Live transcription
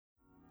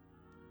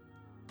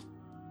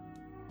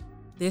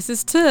This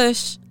is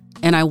Tush,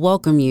 and I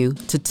welcome you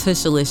to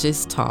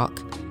Tushalicious Talk,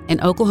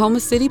 an Oklahoma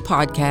City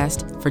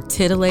podcast for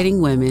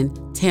titillating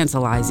women,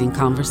 tantalizing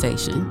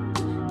conversation.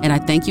 And I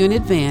thank you in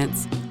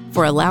advance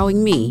for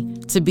allowing me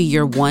to be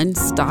your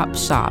one-stop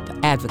shop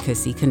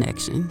advocacy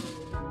connection.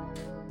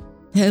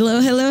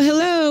 Hello, hello,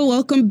 hello.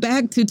 Welcome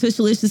back to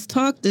Tushalicious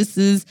Talk. This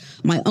is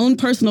my own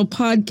personal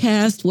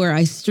podcast where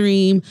I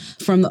stream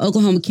from the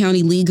Oklahoma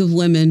County League of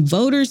Women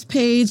voters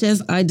page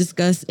as I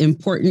discuss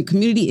important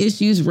community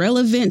issues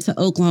relevant to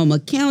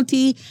Oklahoma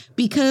County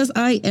because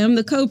I am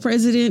the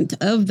co-president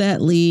of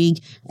that league.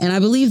 And I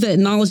believe that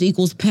knowledge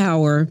equals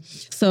power.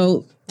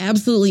 So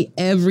absolutely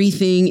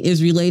everything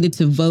is related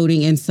to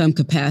voting in some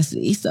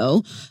capacity.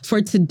 So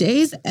for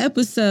today's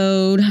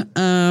episode,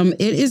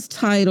 it is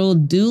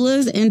titled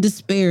Doulas and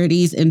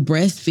Disparities in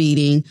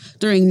Breastfeeding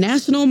during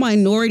National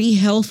Minority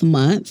Health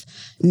Month.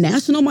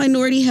 National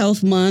Minority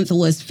Health Month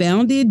was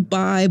founded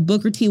by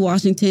Booker T.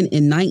 Washington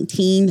in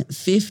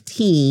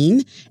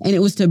 1915, and it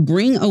was to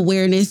bring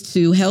awareness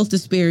to health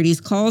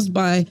disparities caused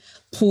by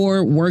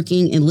poor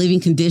working and living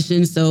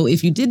conditions. So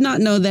if you did not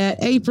know that,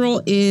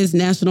 April is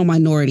National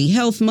Minority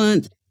Health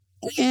Month.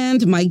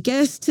 And my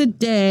guests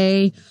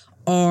today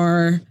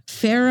are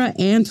Farah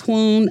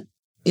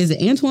Is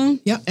it Antoine?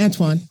 Yeah,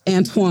 Antoine.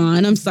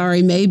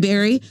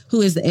 Antoine-Mayberry,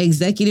 who is the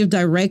executive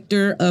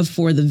director of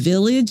For the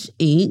Village,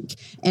 Inc.,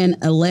 and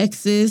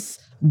Alexis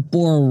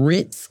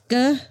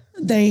Boryca.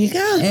 There you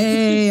go.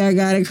 Hey, I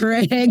got it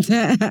correct.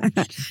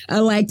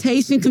 A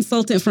lactation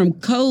consultant from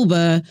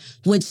COBA,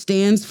 which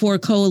stands for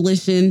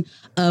Coalition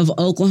of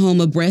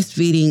Oklahoma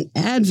Breastfeeding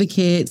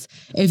Advocates.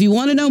 If you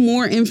want to know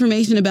more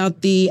information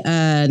about the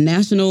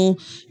National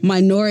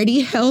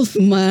Minority Health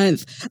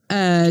Month,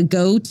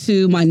 go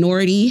to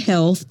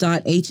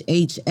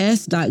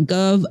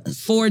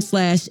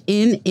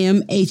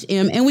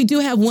minorityhealth.hhs.gov/NMHM. And we do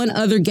have one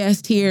other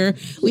guest here.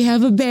 We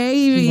have a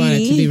baby. We want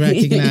it to be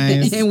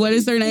recognized. And what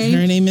is her name?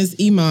 Her name is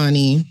Imani.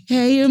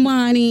 Hey,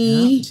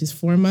 Imani. Yep, she's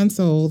 4 months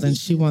old and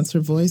she wants her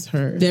voice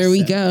heard. There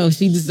we go.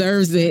 She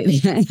deserves it.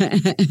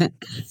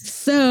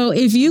 So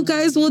if you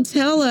guys will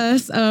tell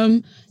us,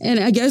 and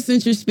I guess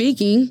since you're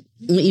speaking,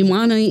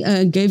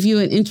 Imani gave you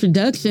an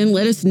introduction.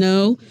 Let us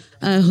know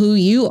who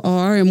you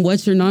are and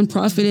what your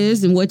nonprofit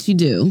is and what you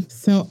do.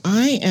 So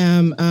I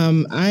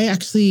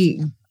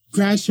actually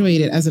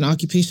graduated as an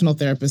occupational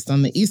therapist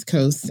on the East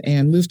Coast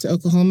and moved to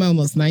Oklahoma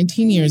almost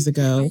 19 years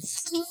ago.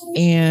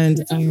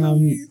 And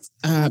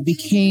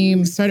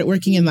started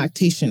working in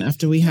lactation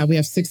after we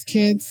have 6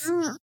 kids.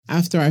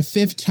 After our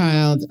 5th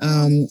child,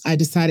 I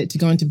decided to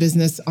go into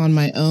business on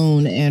my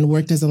own and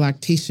worked as a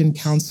lactation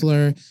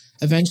counselor,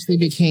 eventually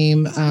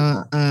became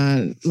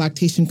a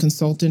lactation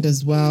consultant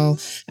as well,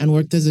 and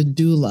worked as a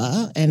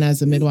doula and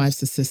as a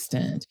midwife's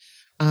assistant.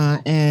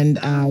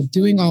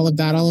 Doing all of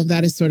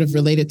that is sort of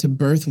related to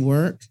birth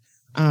work.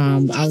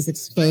 I was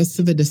exposed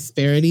to the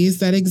disparities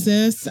that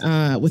exist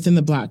within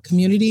the Black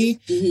community,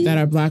 that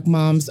our Black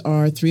moms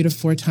are 3 to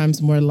 4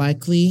 times more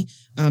likely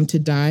to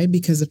die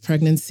because of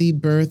pregnancy,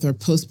 birth, or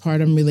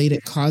postpartum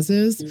related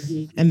causes,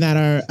 and that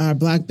our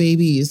Black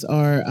babies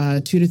are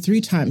 2 to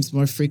 3 times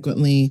more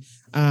frequently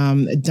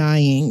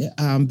dying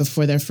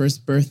before their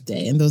first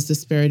birthday. And those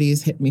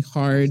disparities hit me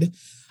hard.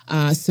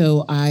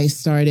 So I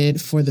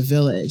started For the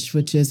Village,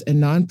 which is a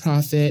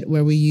nonprofit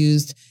where we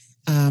used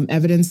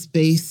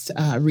evidence-based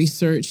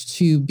research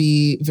to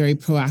be very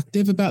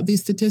proactive about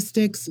these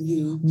statistics.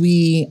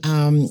 We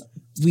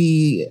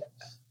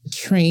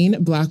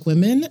train Black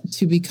women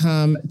to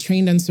become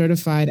trained and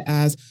certified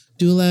as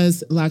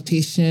doulas,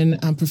 lactation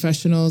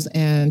professionals,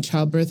 and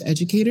childbirth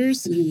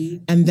educators.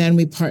 And then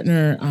we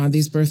partner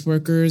these birth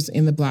workers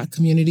in the Black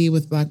community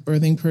with Black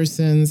birthing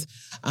persons,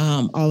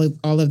 all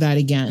of that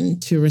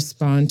again to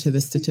respond to the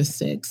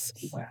statistics.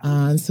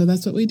 Wow. So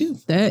that's what we do.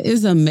 That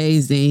is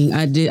amazing.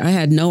 I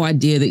had no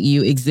idea that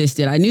you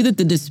existed. I knew that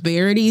the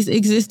disparities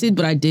existed,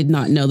 but I did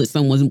not know that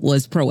someone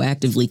was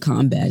proactively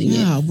combating it.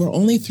 Yeah, we're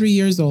only 3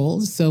 years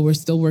old, so we're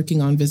still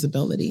working on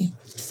visibility.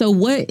 So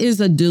what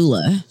is a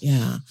doula?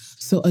 Yeah.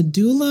 So a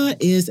doula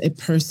is a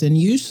person,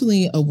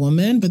 usually a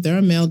woman, but there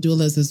are male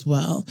doulas as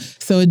well.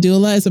 So a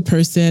doula is a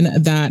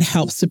person that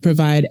helps to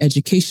provide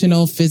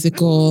educational,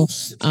 physical,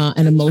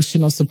 and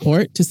emotional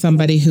support to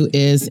somebody who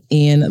is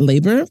in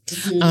labor.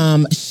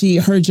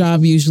 Her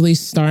job usually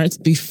starts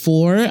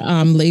before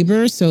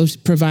labor, so she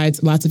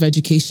provides lots of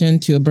education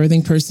to a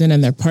birthing person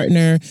and their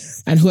partner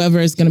and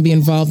whoever is going to be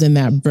involved in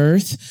that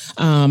birth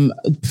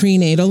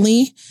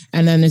prenatally,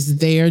 and then is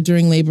there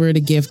during labor to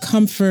give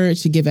comfort,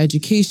 to give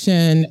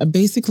education,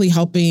 basically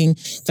helping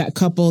that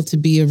couple to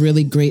be a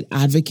really great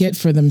advocate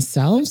for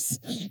themselves.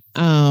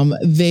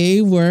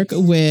 Doulas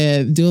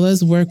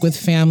work with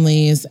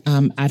families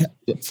at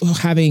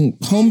having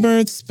home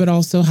births, but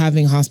also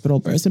having hospital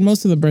births. And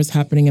most of the births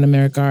happening in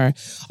America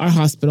are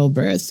hospital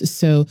births.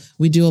 So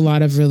we do a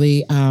lot of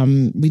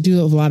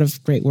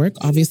great work.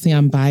 Obviously,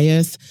 I'm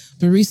biased,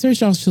 but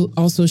research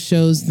also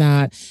shows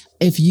that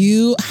If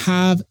you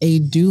have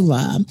a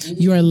doula,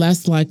 you are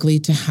less likely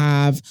to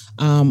have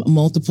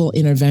multiple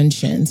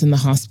interventions in the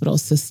hospital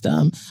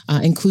system,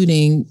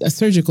 including a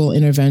surgical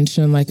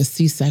intervention like a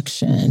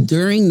C-section.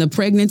 During the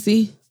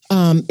pregnancy?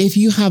 If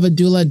you have a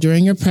doula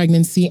during your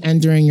pregnancy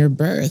and during your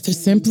birth,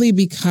 simply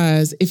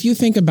because if you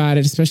think about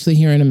it, especially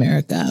here in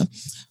America,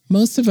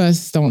 most of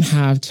us don't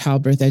have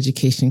childbirth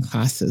education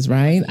classes,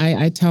 right?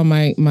 I tell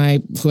my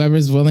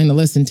whoever's willing to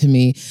listen to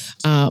me,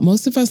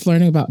 most of us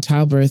learning about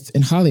childbirth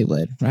in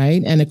Hollywood,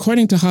 right? And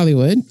according to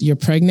Hollywood, you're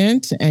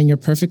pregnant and you're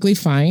perfectly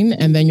fine,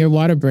 and then your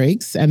water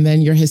breaks, and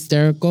then you're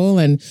hysterical,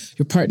 and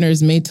your partner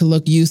is made to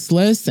look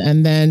useless,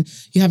 and then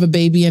you have a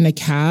baby in a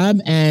cab,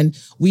 and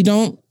we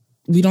don't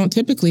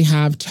typically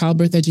have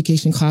childbirth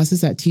education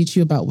classes that teach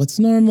you about what's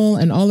normal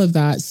and all of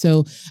that.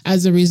 So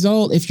as a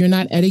result, if you're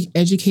not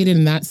educated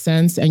in that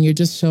sense and you're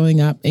just showing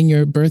up in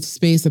your birth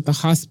space at the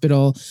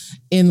hospital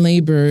in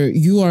labor,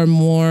 you're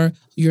more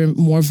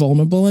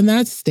vulnerable in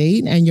that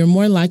state, and you're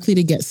more likely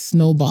to get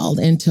snowballed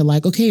into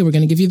like, okay, we're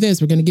going to give you this,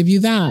 we're going to give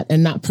you that,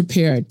 and not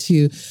prepared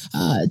to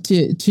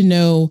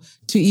know,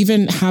 to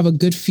even have a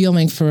good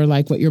feeling for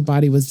like what your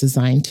body was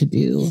designed to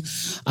do.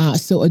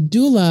 So a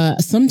doula,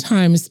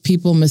 sometimes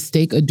people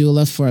mistake a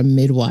doula for a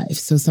midwife.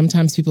 So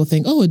sometimes people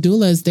think, oh, a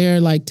doula is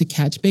there like to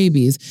catch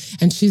babies,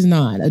 and she's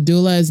not. A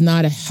doula is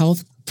not a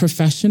health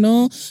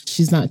professional.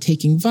 She's not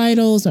taking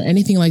vitals or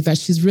anything like that.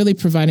 She's really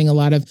providing a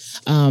lot of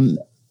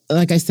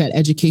like I said,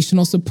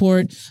 educational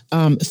support.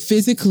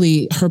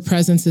 Physically, her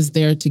presence is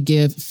there to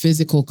give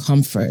physical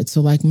comfort. So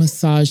like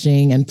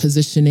massaging and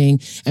positioning.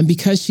 And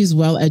because she's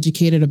well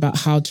educated about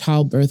how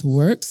childbirth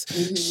works,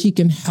 she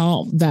can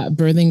help that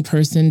birthing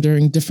person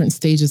during different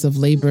stages of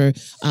labor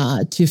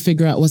to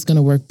figure out what's going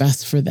to work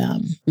best for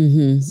them.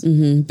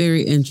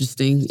 Very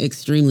interesting.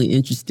 Extremely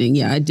interesting.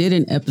 Yeah, I did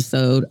an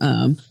episode,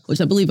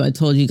 which I believe I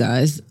told you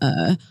guys,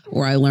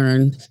 where I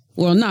learned.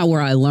 Well, not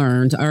where I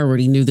learned. I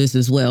already knew this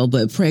as well,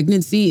 but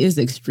pregnancy is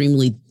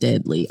extremely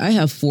deadly. I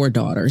have 4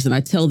 daughters, and I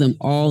tell them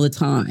all the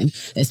time,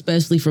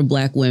 especially for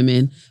Black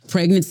women,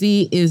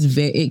 pregnancy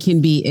it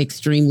can be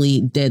extremely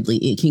deadly.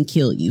 It can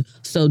kill you.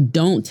 So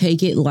don't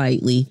take it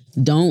lightly.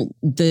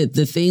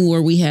 The thing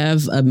where we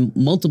have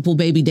multiple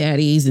baby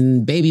daddies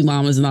and baby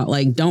mamas, not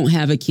like, don't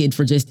have a kid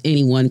for just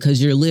anyone,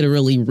 because you're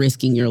literally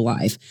risking your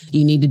life.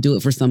 You need to do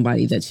it for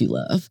somebody that you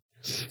love.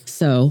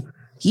 So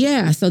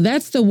yeah, so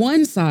that's the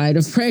one side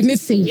of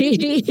pregnancy.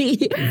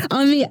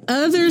 On the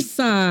other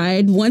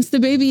side, once the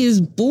baby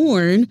is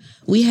born,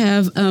 we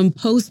have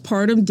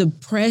postpartum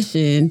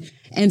depression.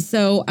 And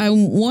so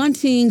I'm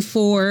wanting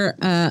for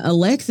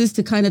Alexis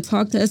to kind of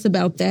talk to us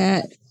about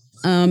that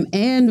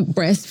and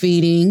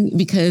breastfeeding,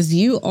 because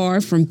you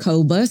are from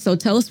COBA. So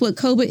tell us what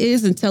COBA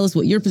is and tell us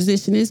what your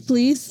position is,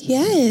 please.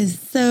 Yes.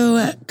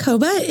 So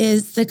COBA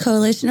is the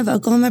Coalition of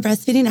Oklahoma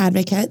Breastfeeding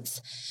Advocates.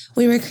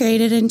 We were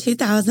created in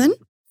 2000.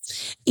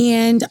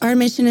 And our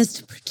mission is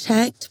to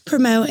protect,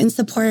 promote, and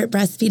support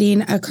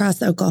breastfeeding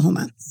across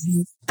Oklahoma.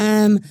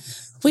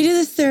 We do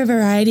this through a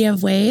variety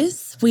of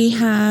ways. We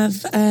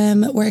have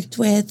worked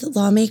with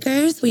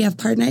lawmakers. We have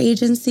partner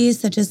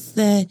agencies such as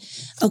the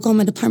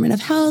Oklahoma Department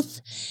of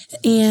Health.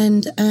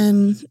 And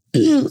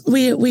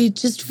we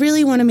just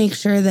really want to make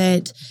sure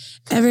that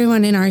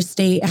everyone in our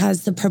state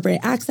has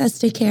appropriate access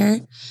to care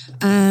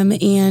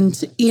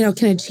and,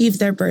 can achieve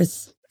their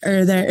birth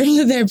or their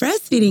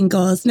breastfeeding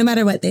goals, no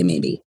matter what they may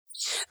be.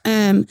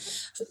 In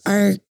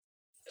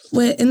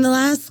the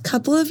last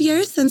couple of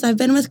years since I've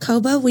been with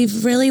COBA,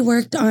 we've really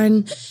worked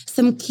on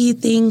some key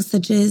things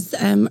such as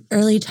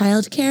early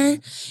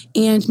childcare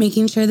and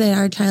making sure that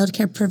our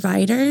childcare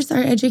providers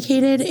are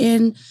educated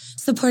in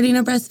supporting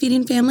a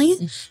breastfeeding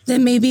family that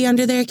may be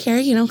under their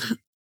care.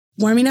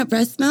 Warming up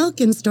breast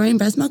milk and storing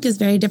breast milk is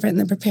very different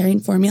than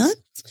preparing formula.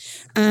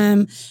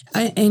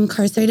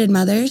 Incarcerated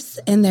mothers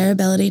and their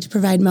ability to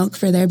provide milk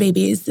for their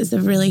babies is a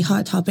really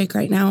hot topic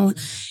right now.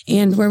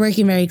 And we're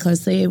working very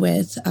closely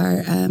with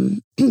our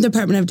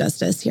Department of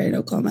Justice here in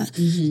Oklahoma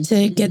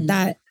to get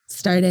that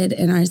started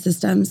in our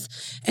systems.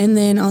 And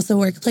then also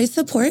workplace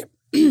support.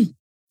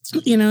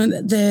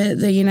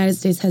 The United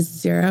States has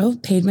 0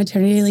 paid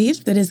maternity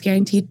leave that is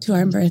guaranteed to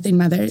our birthing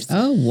mothers.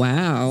 Oh,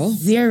 wow.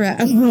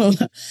 0.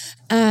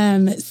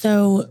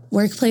 So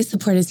workplace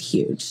support is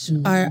huge.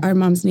 Our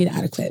moms need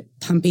adequate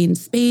pumping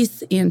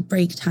space and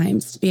break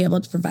times to be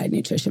able to provide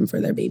nutrition for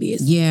their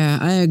babies. Yeah,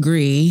 I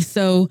agree.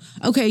 So,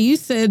 okay, you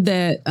said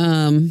that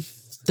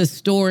the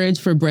storage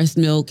for breast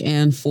milk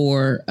and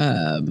for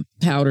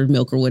powdered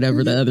milk or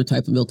whatever the other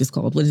type of milk is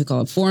called. What is it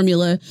called?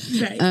 Formula,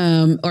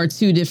 right. Are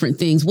 2 different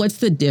things. What's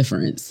the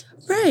difference?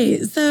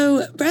 Right.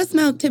 So breast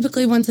milk,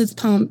 typically once it's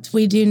pumped,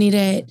 we do need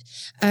it,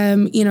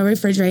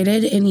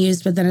 refrigerated and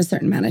used within a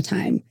certain amount of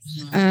time.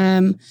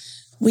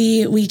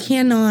 We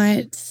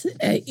cannot,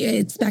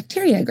 it's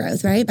bacteria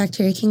growth, right?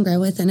 Bacteria can grow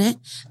within it,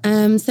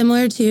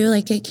 similar to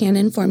like it can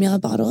in formula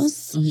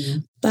bottles,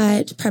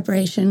 but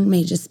preparation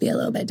may just be a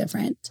little bit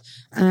different.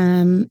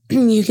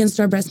 You can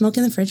store breast milk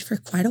in the fridge for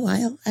quite a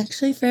while.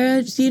 Actually,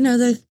 Farah, do you know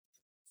the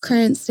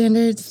current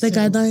standards, the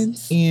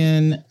guidelines?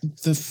 In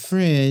the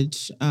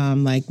fridge,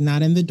 like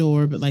not in the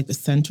door, but like the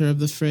center of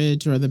the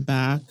fridge or the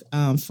back,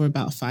 for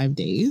about 5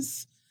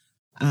 days.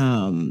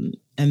 And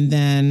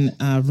then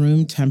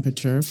room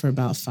temperature for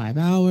about 5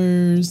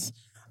 hours.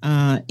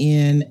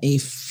 In a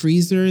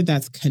freezer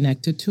that's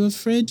connected to a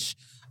fridge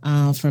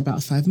for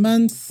about 5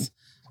 months.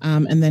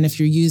 And then if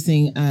you're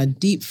using a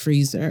deep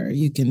freezer,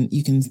 you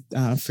can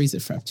freeze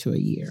it for up to a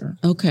year.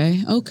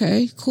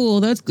 Okay, cool.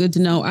 That's good to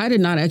know. I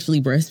did not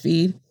actually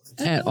breastfeed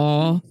at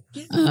all.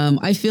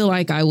 I feel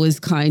like I was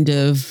kind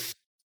of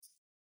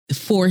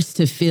forced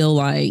to feel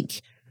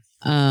like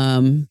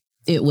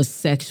it was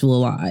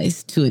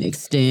sexualized to an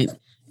extent.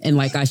 And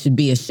like I should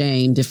be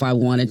ashamed if I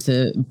wanted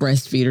to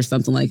breastfeed or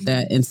something like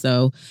that.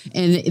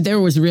 And there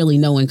was really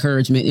no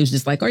encouragement. It was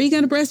just like, are you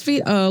going to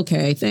breastfeed? Oh,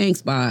 okay,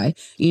 thanks, bye.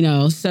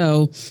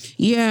 So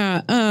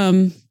yeah.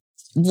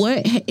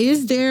 What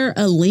is there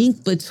a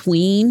link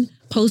between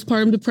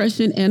postpartum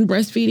depression and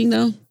breastfeeding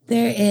though?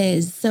 There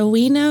is. So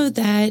we know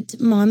that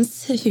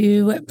moms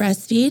who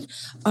breastfeed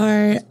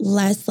are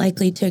less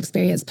likely to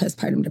experience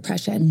postpartum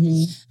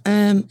depression.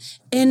 And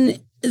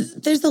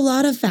there's a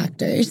lot of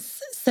factors.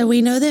 So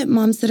we know that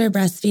moms that are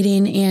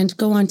breastfeeding and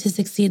go on to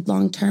succeed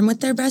long-term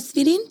with their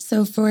breastfeeding,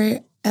 so for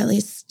at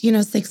least,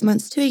 6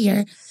 months to a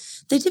year,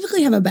 they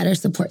typically have a better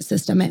support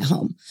system at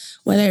home,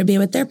 whether it be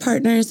with their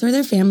partners or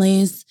their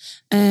families.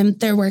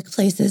 Their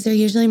workplaces are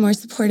usually more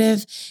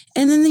supportive.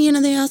 And then,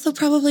 they also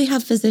probably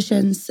have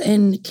physicians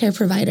and care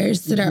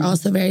providers that are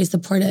also very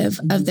supportive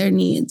of their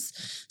needs.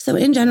 So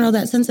in general,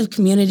 that sense of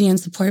community and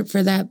support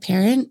for that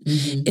parent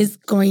is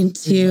going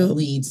to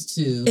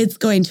it's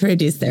going to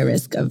reduce their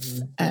risk of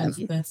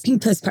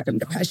postpartum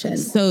depression.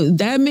 So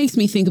that makes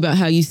me think about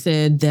how you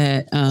said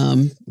that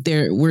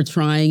we're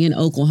trying in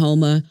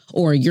Oklahoma,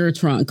 or you're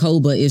trying,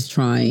 COBA is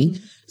trying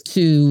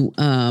to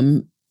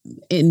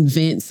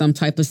invent some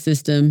type of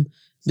system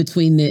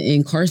between the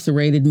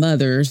incarcerated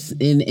mothers.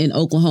 In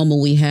Oklahoma,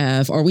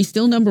 are we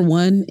still number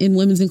one in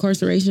women's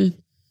incarceration?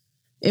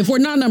 If we're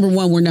not number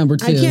one, we're number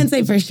two. I can't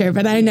say for sure,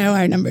 but I know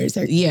our numbers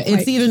are. Yeah,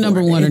 it's either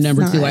number one or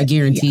number two. I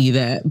guarantee you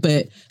that.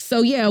 But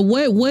so, yeah,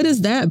 what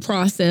does that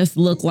process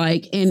look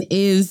like? And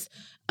is,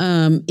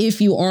 if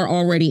you are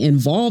already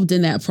involved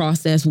in that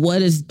process, what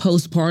does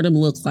postpartum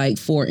look like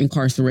for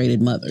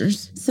incarcerated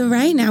mothers? So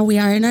right now we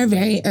are in our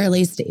very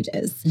early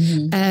stages.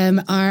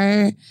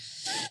 Our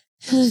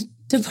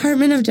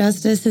Department of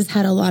Justice has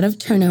had a lot of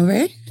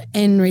turnover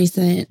in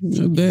recent,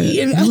 in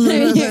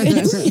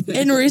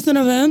recent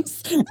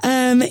events,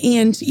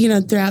 and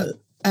throughout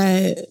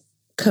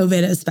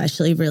COVID,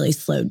 especially, really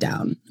slowed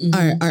down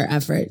our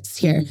efforts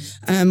here.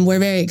 We're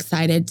very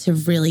excited to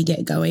really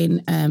get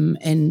going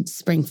and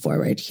spring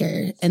forward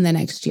here in the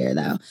next year,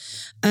 though.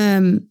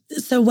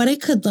 So what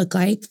it could look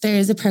like, there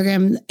is a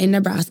program in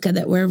Nebraska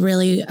that we're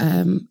really,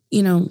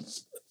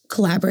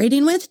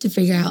 collaborating with to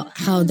figure out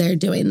how they're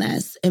doing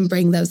this and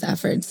bring those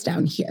efforts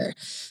down here.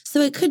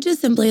 So it could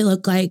just simply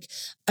look like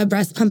a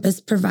breast pump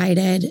is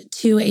provided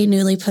to a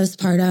newly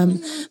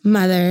postpartum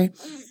mother,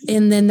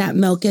 and then that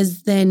milk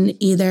is then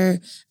either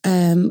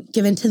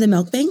given to the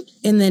milk bank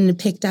and then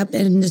picked up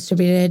and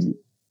distributed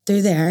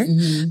through there,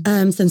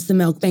 since the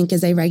milk bank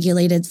is a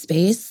regulated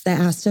space that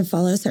has to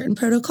follow a certain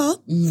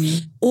protocol,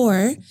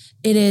 or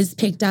it is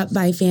picked up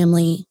by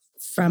family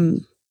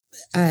from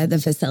the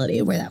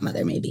facility where that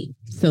mother may be.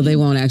 So they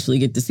won't actually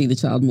get to see the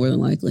child, more than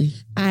likely.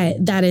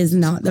 That is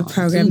not the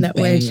program that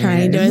we're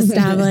trying to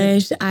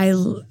establish. I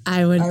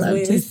would love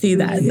to see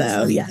that,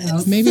 though. Yeah.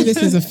 Maybe this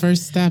is a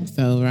first step,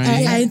 though, right?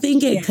 I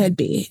think it could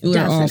be.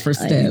 We're all for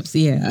steps.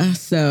 Yeah.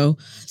 So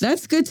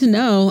that's good to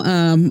know.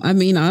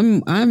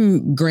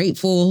 I'm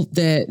grateful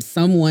that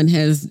someone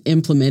has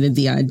implemented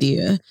the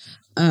idea.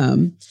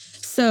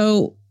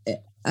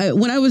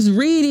 When I was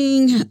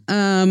reading,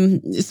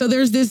 so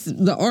there's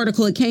the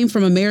article, it came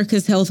from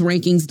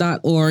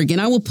americashealthrankings.org,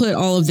 and I will put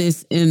all of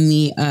this in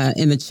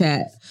the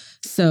chat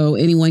so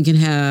anyone can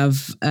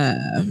have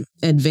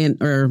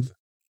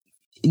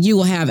you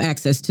will have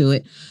access to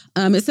it.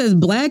 It says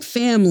Black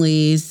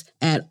families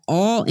at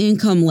all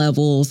income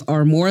levels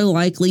are more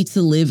likely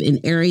to live in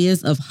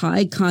areas of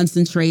high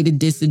concentrated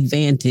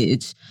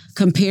disadvantage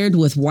compared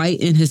with white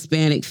and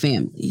Hispanic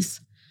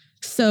families.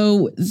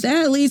 So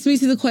that leads me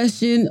to the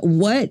question,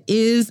 what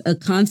is a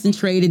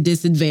concentrated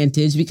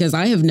disadvantage? Because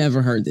I have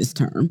never heard this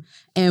term.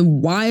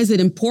 And why is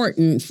it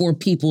important for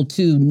people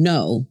to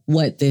know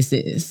what this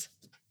is?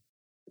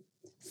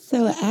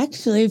 So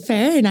actually,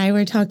 Farah and I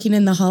were talking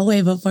in the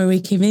hallway before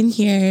we came in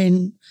here,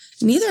 and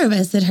neither of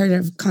us had heard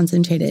of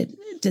concentrated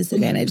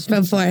disadvantage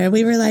before.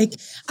 We were like,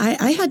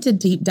 I had to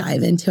deep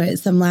dive into it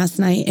some last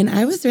night, and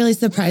I was really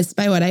surprised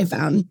by what I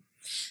found.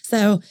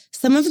 So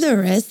some of the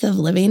risks of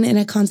living in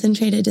a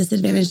concentrated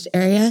disadvantaged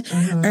area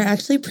are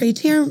actually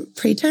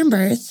preterm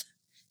birth,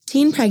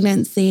 teen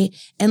pregnancy,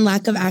 and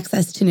lack of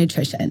access to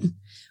nutrition,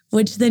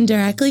 which then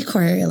directly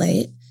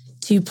correlate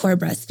to poor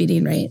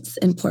breastfeeding rates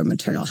and poor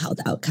maternal health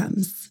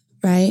outcomes,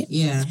 right?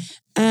 Yeah.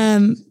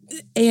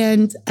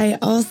 And I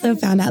also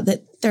found out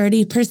that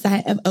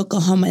 30% of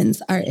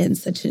Oklahomans are in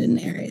such an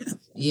area.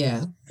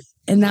 Yeah.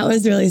 And that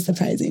was really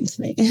surprising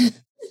to me.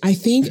 I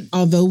think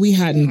although we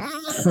hadn't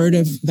heard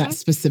of that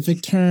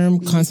specific term,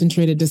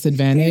 concentrated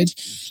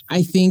disadvantage,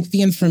 I think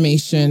the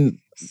information,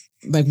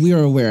 like we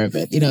were aware of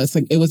it. It's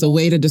like it was a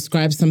way to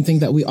describe something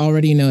that we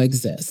already know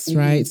exists,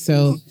 right?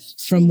 So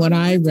from what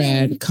I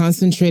read,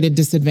 concentrated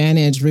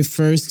disadvantage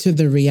refers to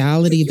the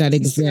reality that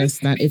exists,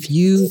 that if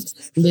you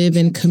live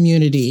in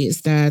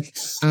communities that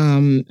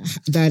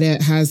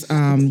it has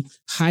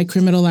high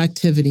criminal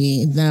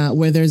activity,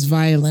 where there's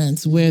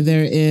violence, where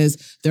there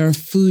are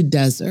food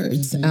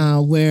deserts,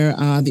 where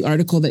the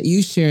article that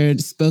you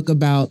shared spoke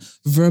about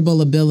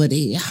verbal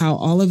ability, how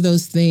all of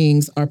those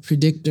things are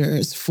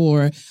predictors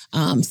for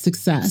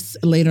success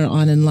later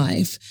on in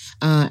life.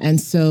 And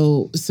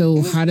so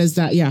how does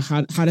that,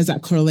 how does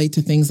that correlate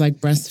to things like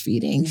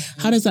breastfeeding?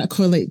 How does that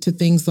correlate to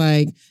things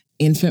like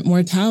infant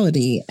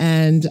mortality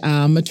and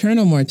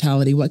maternal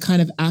mortality? What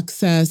kind of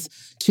access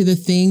to the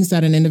things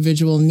that an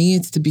individual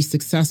needs to be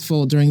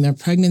successful during their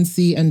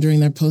pregnancy and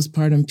during their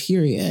postpartum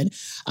period?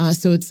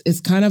 So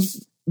it's kind of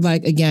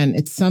like, again,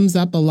 it sums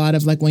up a lot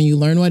of like when you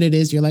learn what it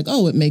is, you're like,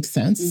 oh, it makes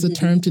sense. It's a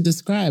term to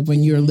describe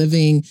when you're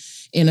living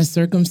in a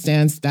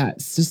circumstance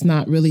that's just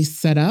not really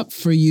set up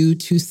for you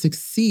to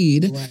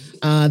succeed,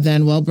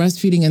 then,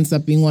 breastfeeding ends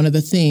up being one of the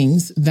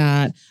things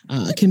that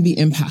can be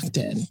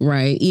impacted.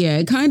 Right. Yeah.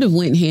 It kind of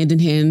went hand in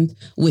hand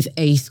with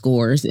A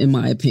scores, in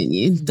my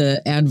opinion,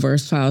 the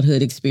adverse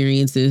childhood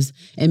experiences.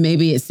 And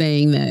maybe it's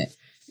saying that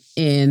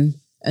in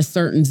a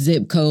certain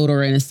zip code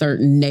or in a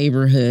certain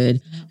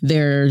neighborhood,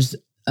 there's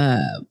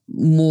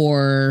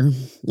more,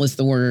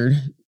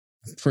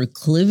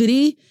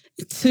 proclivity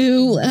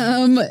to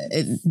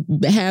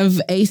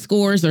have A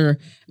scores or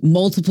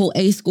multiple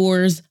A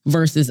scores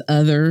versus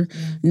other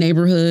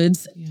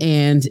neighborhoods.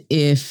 And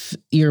if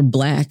you're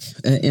Black,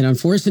 and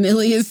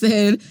unfortunately it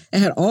said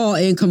at all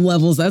income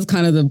levels, that's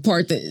kind of the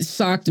part that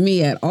shocked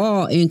me, at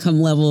all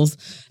income levels,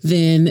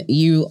 then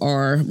you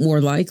are more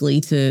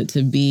likely to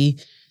be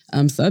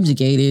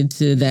subjugated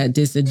to that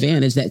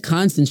disadvantage, that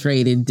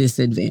concentrated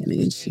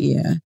disadvantage.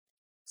 Yeah.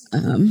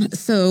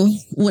 So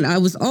when I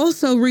was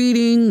also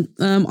reading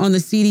on the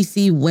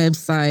CDC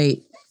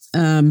website,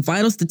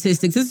 vital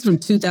statistics, this is from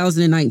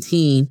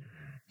 2019.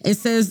 It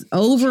says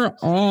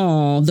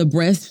overall, the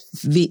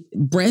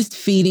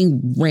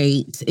breastfeeding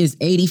rate is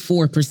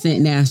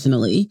 84%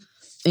 nationally.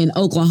 In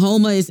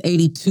Oklahoma, is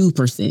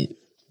 82%.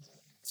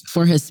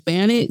 For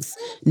Hispanics,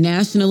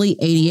 nationally,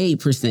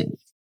 88%.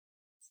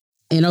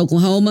 In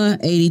Oklahoma,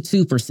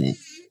 82%.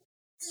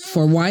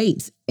 For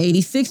whites,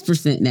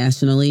 86%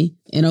 nationally.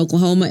 In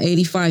Oklahoma,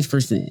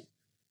 85%.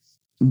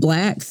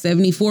 Black,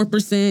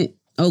 74%.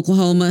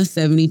 Oklahoma,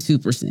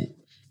 72%.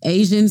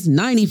 Asians,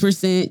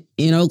 90%.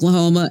 In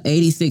Oklahoma,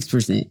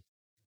 86%.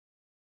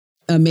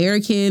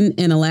 American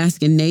and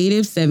Alaskan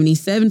Native,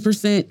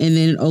 77%. And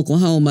then in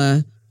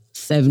Oklahoma,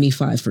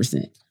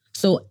 75%.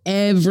 So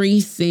every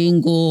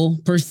single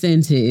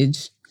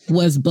percentage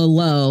was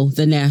below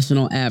the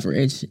national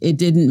average. It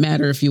didn't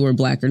matter if you were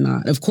Black or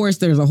not. Of course,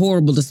 there's a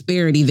horrible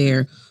disparity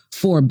there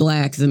for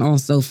Blacks and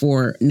also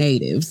for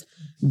Natives.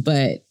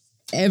 But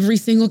every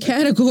single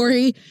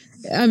category,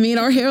 I mean,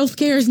 our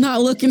healthcare is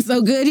not looking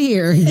so good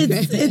here.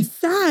 It's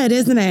sad,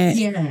 isn't it?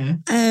 Yeah.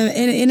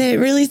 And it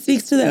really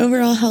speaks to the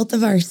overall health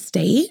of our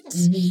state,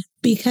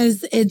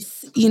 because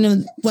it's,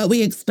 what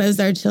we expose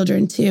our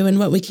children to and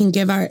what we can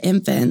give our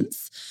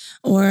infants,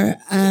 or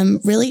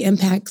really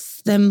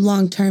impacts them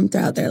long term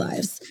throughout their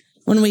lives.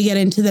 When we get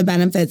into the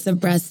benefits of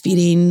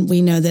breastfeeding,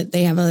 we know that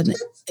they have a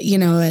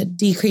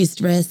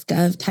decreased risk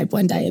of type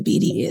 1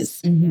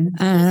 diabetes,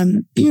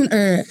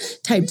 or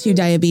type 2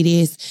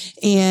 diabetes,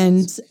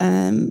 and,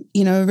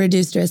 a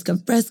reduced risk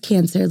of breast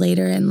cancer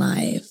later in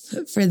life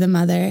for the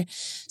mother.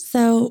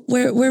 So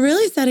we're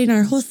really setting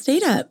our whole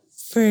state up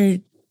for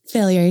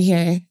failure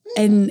here.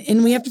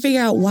 And we have to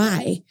figure out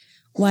why.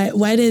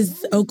 What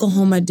is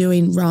Oklahoma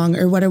doing wrong,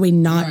 or what are we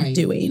not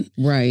doing?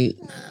 Right.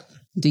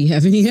 Do you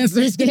have any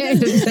answers, Ken?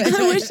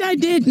 I wish I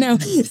did. No.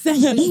 So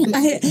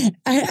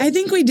I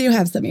think we do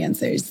have some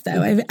answers,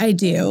 though. I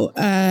do.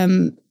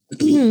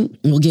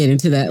 We'll get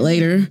into that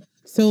later.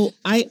 So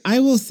I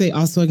will say,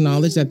 also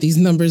acknowledge that these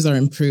numbers are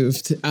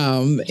improved.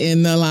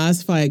 In the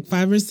last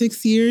 5 or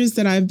 6 years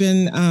that I've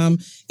been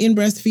in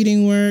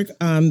breastfeeding work,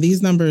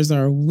 these numbers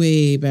are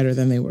way better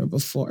than they were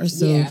before.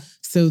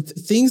 So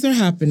things are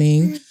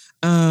happening.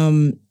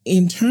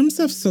 In terms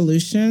of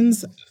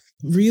solutions,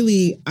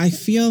 really, I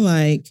feel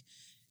like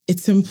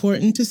it's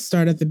important to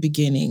start at the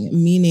beginning,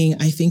 meaning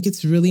I think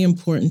it's really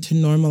important to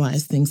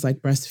normalize things like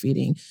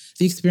breastfeeding.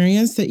 The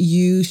experience that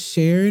you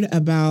shared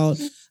about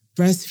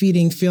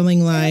breastfeeding,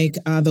 feeling like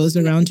those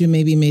around you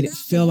maybe made it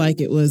feel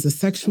like it was a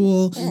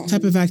sexual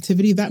type of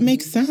activity, that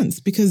makes sense.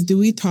 Because do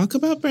we talk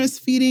about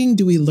breastfeeding?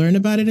 Do we learn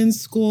about it in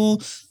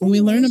school? When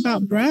we learn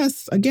about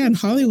breasts, again,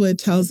 Hollywood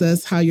tells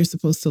us how you're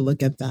supposed to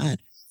look at that.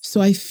 So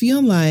I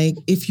feel like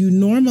if you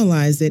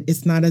normalize it,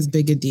 it's not as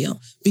big a deal.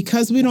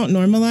 Because we don't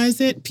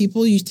normalize it,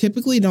 you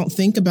typically don't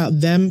think about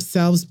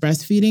themselves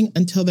breastfeeding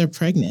until they're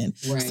pregnant.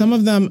 Right. Some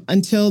of them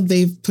until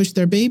they've pushed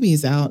their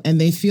babies out and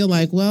they feel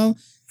like, well,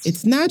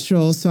 it's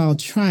natural, so I'll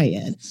try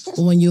it.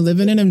 But when you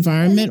live in an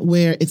environment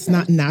where it's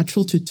not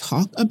natural to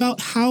talk about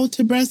how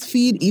to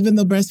breastfeed, even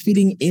though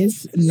breastfeeding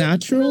is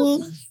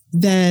natural,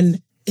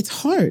 then it's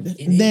hard.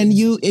 Then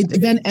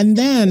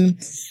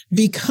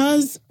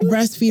because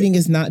breastfeeding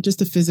is not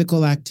just a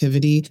physical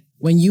activity,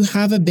 when you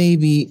have a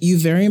baby, you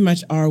very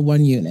much are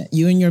one unit.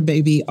 You and your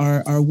baby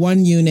are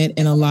one unit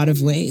in a lot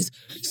of ways.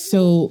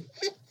 So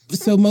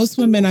most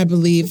women, I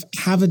believe,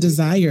 have a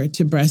desire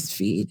to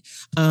breastfeed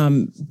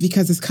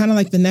because it's kind of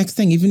like the next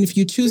thing. Even if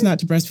you choose not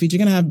to breastfeed,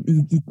 you're going to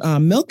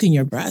have milk in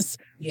your breast.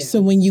 Yeah.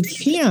 So when you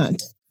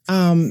can't,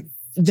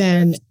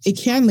 then it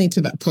can lead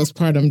to that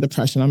postpartum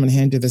depression. I'm going to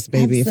hand you this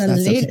baby.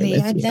 Absolutely.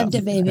 If that's okay. I'd love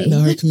the baby. In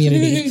her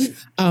community.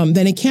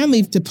 Then it can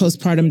lead to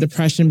postpartum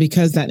depression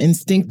because that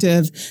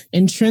instinctive,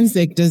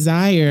 intrinsic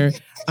desire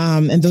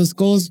and those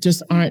goals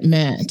just aren't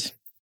met.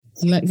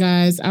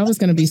 Guys, I was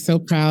going to be so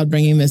proud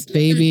bringing this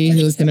baby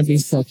who was going to be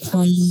so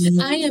calm.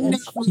 I am not.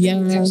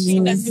 Yes.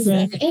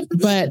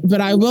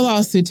 But I will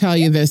also tell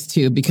you this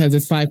too, because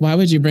it's like, why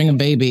would you bring a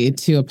baby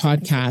to a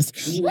podcast?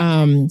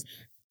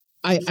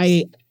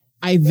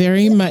 I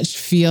very much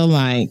feel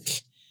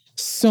like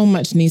so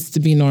much needs to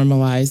be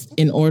normalized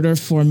in order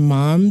for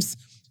moms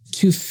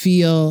to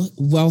feel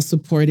well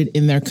supported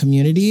in their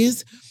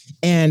communities.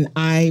 And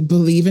I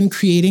believe in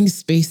creating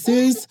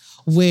spaces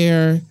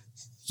where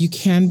you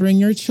can bring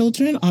your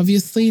children,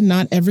 obviously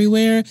not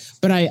everywhere,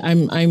 but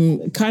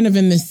I'm kind of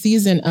in this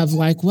season of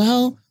like,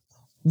 well,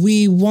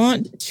 we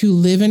want to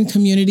live in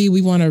community.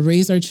 We want to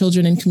raise our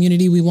children in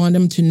community. We want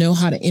them to know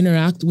how to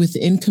interact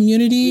within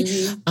community.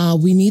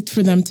 Mm-hmm. We need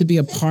for them to be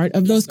a part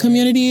of those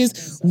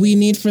communities. We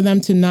need for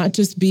them to not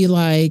just be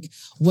like,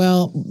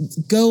 well,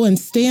 go and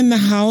stay in the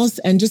house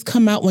and just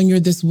come out when you're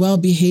this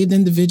well-behaved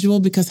individual,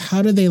 because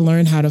how do they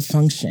learn how to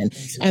function?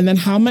 And then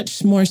how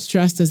much more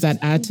stress does that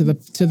add to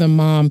the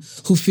mom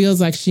who feels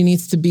like she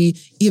needs to be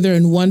either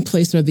in one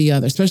place or the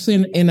other, especially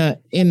in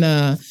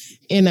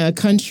a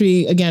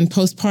country, again,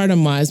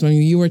 postpartum wise, when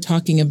you were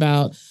talking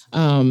about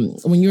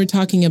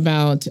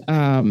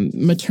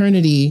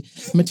maternity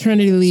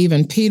leave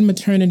and paid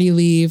maternity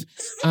leave,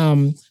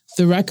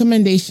 the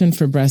recommendation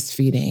for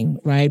breastfeeding,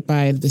 right,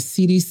 by the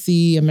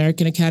CDC,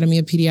 American Academy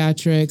of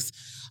Pediatrics,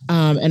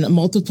 and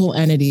multiple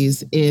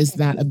entities is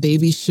that a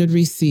baby should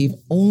receive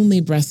only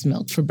breast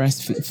milk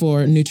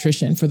for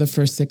nutrition for the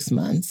first 6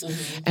 months,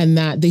 and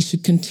that they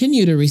should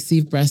continue to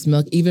receive breast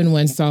milk even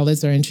when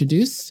solids are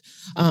introduced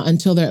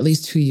until they're at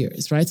least 2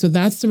 years, right? So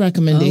that's the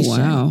recommendation. Oh,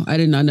 wow. I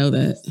did not know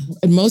that.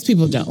 And most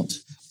people don't.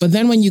 But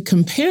then when you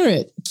compare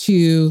it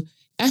to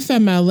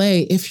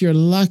FMLA, if you're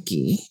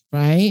lucky,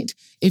 right?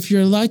 If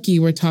you're lucky,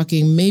 we're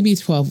talking maybe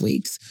 12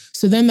 weeks.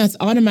 So then that's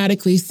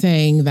automatically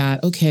saying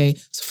that, okay,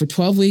 so for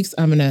 12 weeks,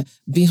 I'm going to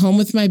be home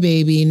with my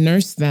baby,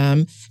 nurse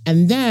them,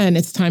 and then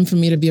it's time for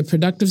me to be a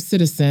productive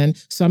citizen.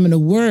 So I'm going to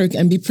work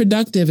and be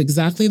productive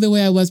exactly the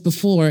way I was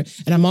before.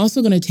 And I'm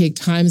also going to take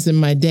times in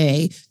my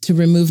day to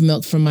remove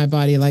milk from my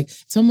body. Like,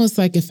 it's almost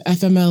like if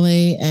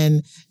FMLA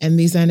and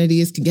these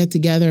entities could get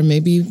together,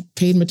 maybe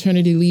paid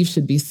maternity leave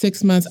should be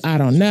 6 months. I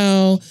don't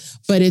know.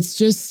 But it's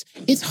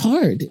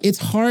hard. It's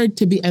hard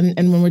to be, and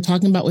when we're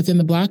talking about within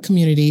the Black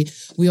community,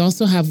 we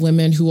also have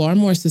women who are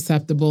more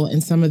susceptible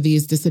in some of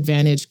these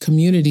disadvantaged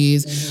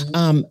communities,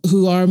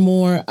 who are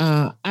more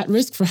at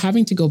risk for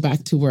having to go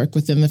back to work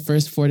within the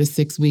first 4 to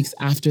 6 weeks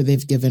after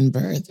they've given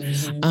birth.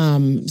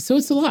 So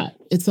it's a lot.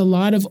 It's a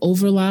lot of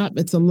overlap.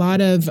 It's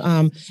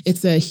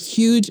it's a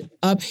huge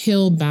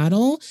uphill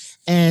battle.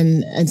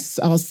 And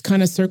I'll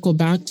kind of circle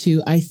back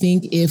to, I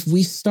think if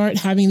we start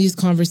having these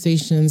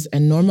conversations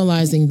and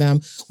normalizing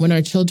them when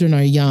our children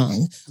are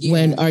young,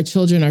 when our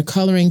children are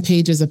coloring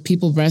pages of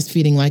people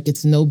breastfeeding like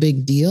it's no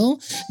big deal,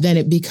 then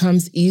it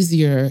becomes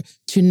easier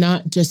to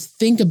not just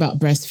think about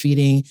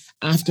breastfeeding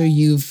after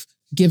you've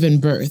given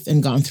birth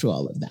and gone through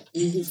all of that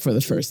for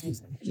the first.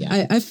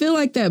 Yeah. I feel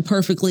like that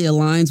perfectly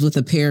aligns with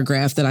a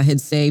paragraph that I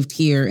had saved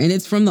here, and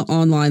it's from the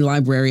online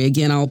library.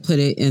 Again, I'll put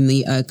it in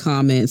the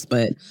comments,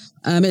 but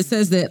it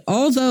says that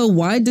although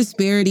wide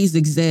disparities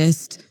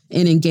exist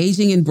in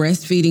engaging in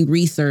breastfeeding,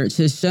 research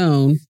has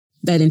shown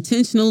that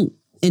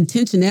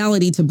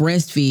intentionality to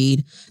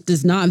breastfeed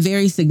does not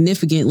vary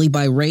significantly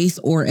by race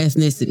or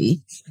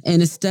ethnicity. In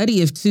a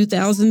study of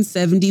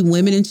 2,070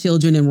 women and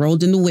children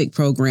enrolled in the WIC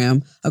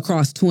program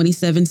across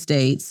 27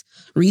 states,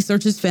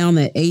 researchers found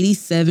that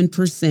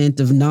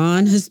 87% of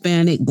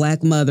non-Hispanic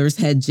Black mothers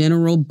had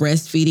general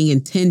breastfeeding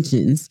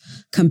intentions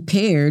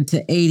compared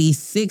to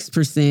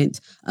 86%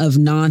 of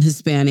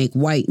non-Hispanic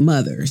white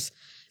mothers.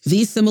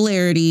 These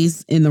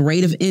similarities in the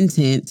rate of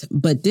intent,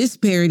 but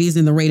disparities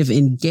in the rate of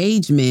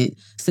engagement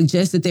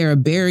suggest that there are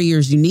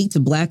barriers unique to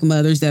Black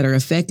mothers that are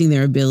affecting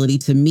their ability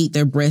to meet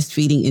their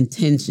breastfeeding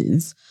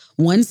intentions.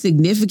 One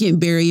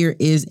significant barrier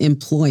is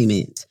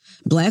employment.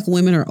 Black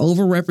women are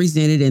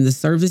overrepresented in the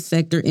service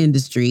sector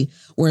industry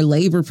where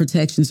labor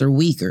protections are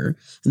weaker.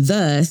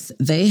 Thus,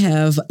 they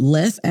have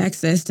less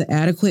access to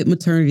adequate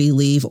maternity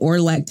leave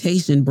or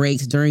lactation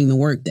breaks during the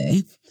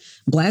workday.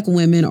 Black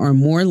women are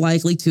more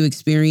likely to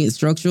experience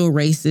structural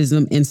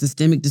racism and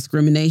systemic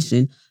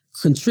discrimination,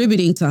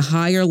 contributing to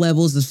higher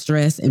levels of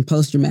stress and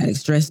post-traumatic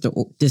stress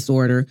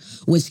disorder,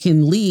 which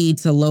can lead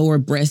to lower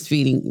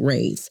breastfeeding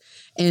rates.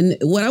 And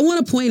what I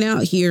want to point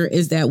out here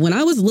is that when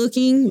I was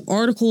looking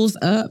articles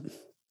up,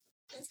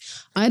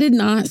 I did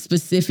not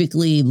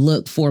specifically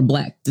look for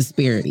Black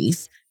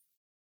disparities.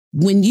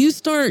 When you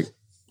start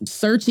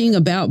searching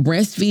about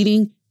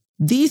breastfeeding,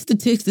 these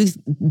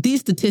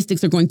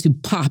statistics are going to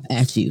pop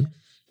at you.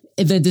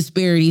 The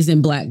disparities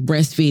in Black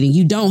breastfeeding,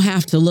 you don't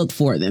have to look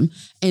for them.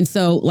 And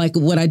so, like,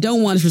 what I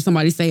don't want is for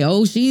somebody to say,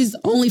 oh, she's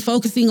only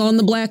focusing on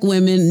the Black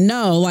women.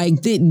 No,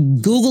 like,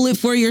 Google it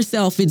for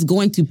yourself. It's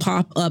going to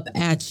pop up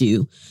at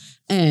you.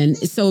 And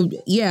so,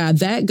 yeah,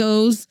 that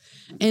goes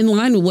in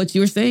line with what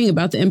you were saying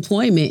about the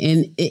employment.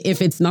 And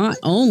if it's not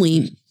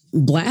only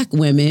Black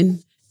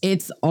women,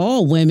 it's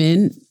all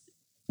women.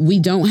 We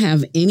don't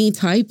have any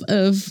type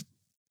of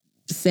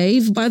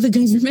saved by the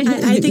government.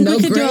 I think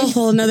we could do a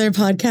whole nother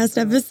podcast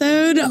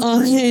episode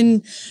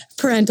on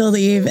parental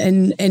leave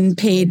and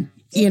paid,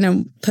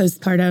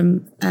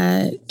 postpartum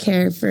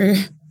care for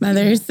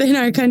mothers in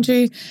our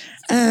country.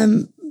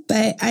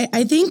 But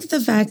I think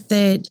the fact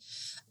that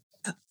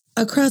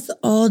across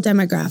all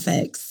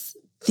demographics,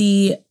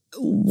 the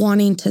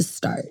wanting to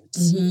start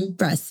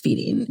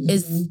breastfeeding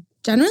is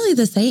generally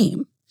the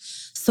same.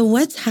 So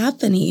what's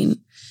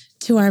happening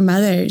to our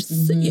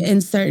mothers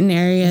in certain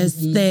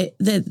areas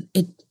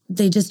that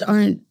they just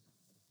aren't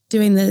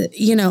doing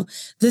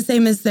the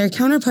same as their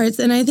counterparts?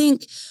 And I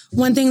think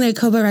one thing that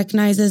COBA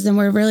recognizes and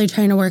we're really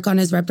trying to work on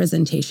is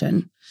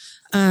representation.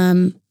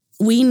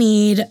 We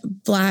need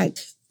Black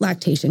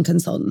lactation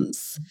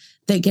consultants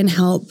that can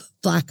help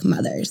Black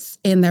mothers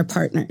and their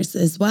partners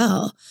as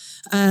well.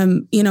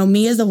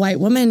 Me as a white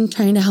woman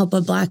trying to help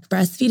a Black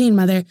breastfeeding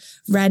mother,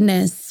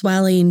 redness,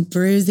 swelling,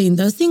 bruising,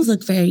 those things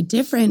look very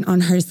different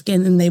on her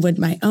skin than they would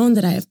my own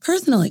that I have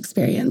personal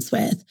experience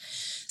with.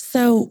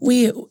 So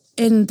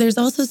and there's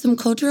also some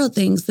cultural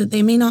things that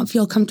they may not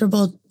feel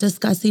comfortable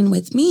discussing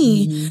with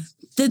me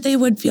that they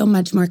would feel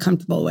much more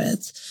comfortable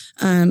with,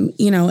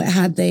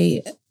 had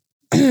they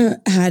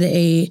had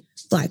a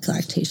Black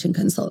lactation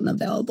consultant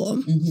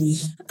available.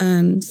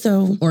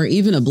 Or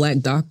even a Black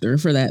doctor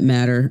for that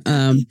matter.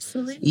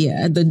 Absolutely.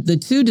 Yeah. The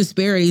two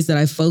disparities that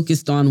I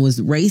focused on was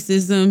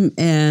racism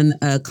and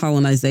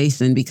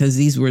colonization, because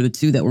these were the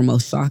two that were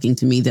most shocking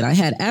to me that I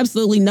had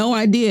absolutely no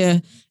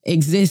idea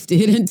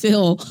existed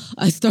until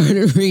I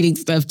started reading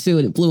stuff too.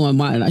 And it blew my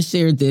mind. And I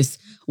shared this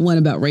one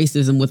about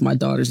racism with my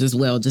daughters as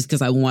well, just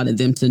because I wanted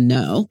them to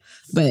know.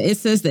 But it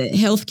says that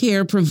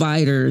healthcare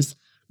providers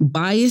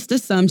biased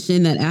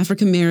assumption that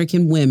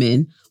African-American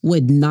women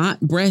would not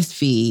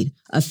breastfeed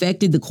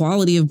affected the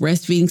quality of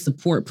breastfeeding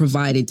support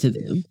provided to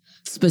them.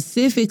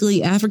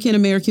 Specifically,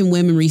 African-American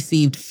women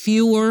received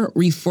fewer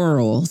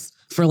referrals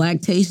for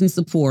lactation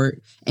support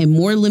and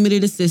more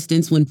limited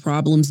assistance when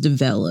problems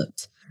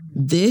developed.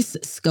 This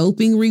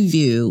scoping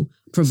review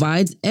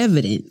provides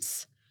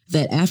evidence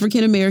that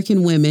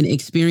African-American women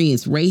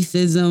experience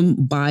racism,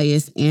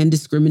 bias, and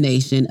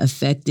discrimination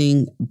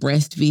affecting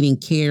breastfeeding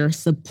care,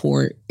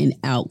 support, and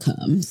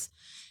outcomes.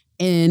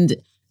 And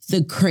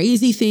the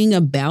crazy thing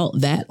about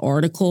that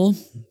article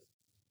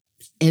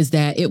is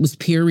that it was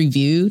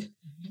peer-reviewed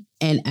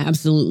and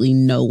absolutely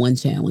no one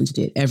challenged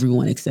it.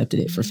 Everyone accepted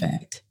it for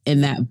fact.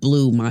 And that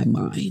blew my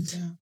mind.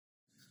 Yeah.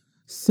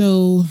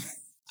 So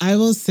I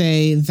will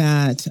say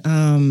that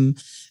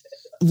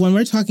when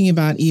we're talking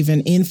about even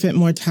infant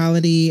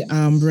mortality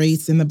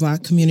rates in the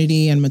Black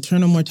community and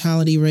maternal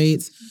mortality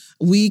rates,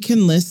 we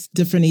can list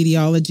different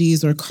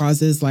etiologies or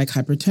causes like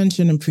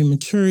hypertension and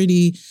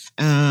prematurity.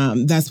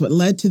 That's what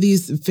led to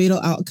these fatal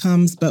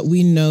outcomes. But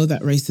we know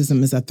that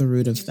racism is at the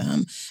root of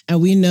them.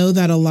 And we know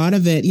that a lot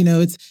of it,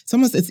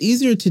 it's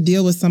easier to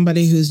deal with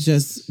somebody who's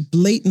just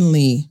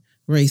blatantly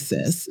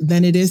racist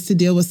than it is to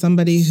deal with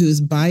somebody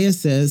whose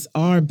biases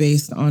are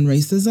based on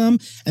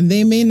racism. And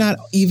they may not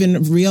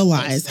even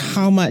realize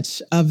how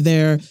much of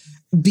their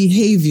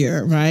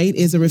behavior, right,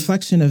 is a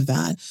reflection of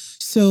that.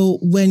 So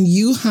when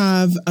you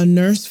have a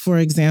nurse, for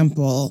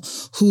example,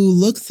 who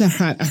looks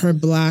at her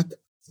Black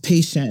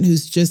patient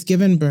who's just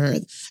given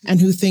birth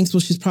and who thinks,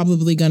 well, she's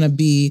probably going to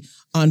be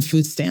on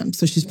food stamps,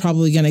 so she's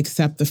probably going to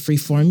accept the free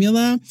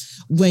formula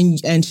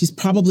and she's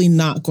probably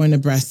not going to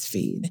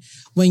breastfeed.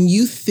 When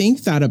you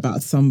think that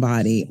about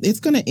somebody, it's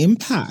going to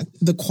impact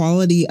the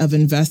quality of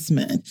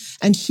investment.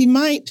 And she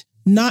might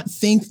not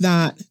think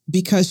that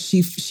because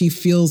she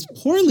feels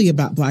poorly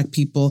about Black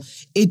people.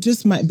 It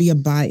just might be a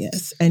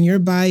bias. And your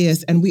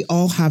bias, and we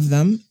all have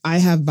them. I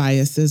have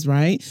biases,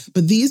 right?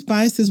 But these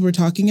biases we're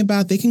talking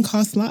about, they can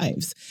cost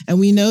lives. And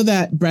we know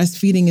that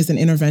breastfeeding is an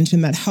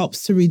intervention that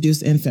helps to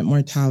reduce infant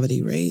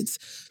mortality rates.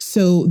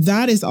 So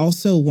that is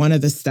also one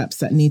of the steps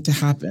that need to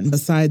happen.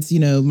 Besides,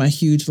 my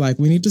huge,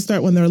 we need to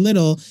start when they're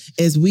little,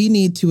 is we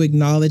need to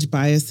acknowledge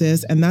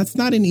biases. And that's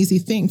not an easy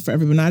thing for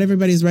everyone. Not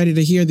everybody's ready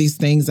to hear these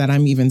things that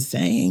I'm even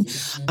saying.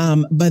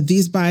 But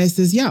these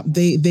biases,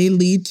 they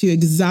lead to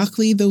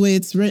exactly the way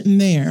it's written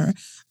there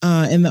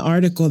in the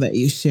article that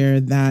you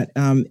shared, that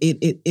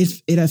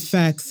it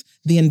affects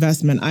the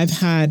investment. I've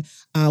had,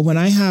 when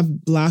I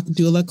have Black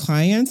doula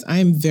clients,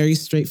 I'm very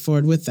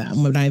straightforward with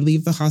them. When I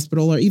leave the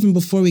hospital, or even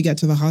before we get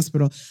to the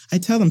hospital, I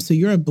tell them, so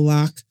you're a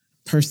Black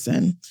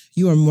person,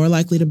 you are more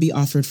likely to be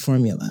offered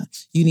formula.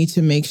 You need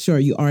to make sure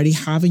you already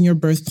have in your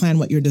birth plan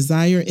what your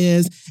desire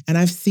is. And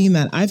I've seen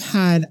that. I've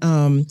had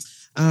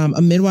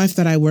a midwife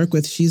that I work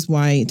with, she's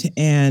white,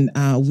 and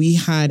we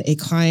had a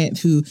client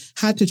who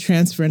had to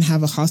transfer and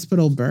have a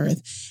hospital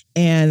birth.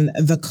 And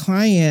the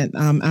client,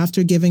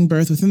 after giving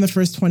birth, within the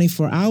first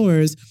 24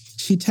 hours,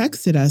 she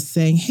texted us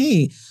saying,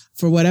 hey,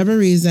 for whatever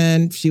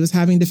reason, she was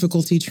having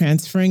difficulty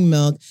transferring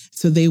milk,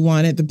 so they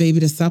wanted the baby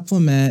to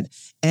supplement.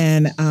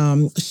 And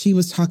she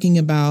was talking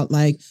about,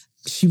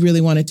 she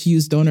really wanted to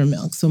use donor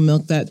milk, so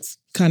milk that's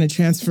kind of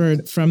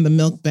transferred from the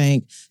milk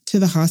bank to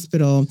the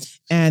hospital,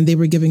 and they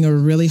were giving her a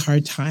really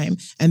hard time.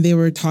 And they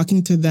were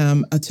talking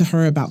to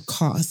her about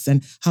costs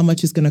and how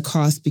much it's going to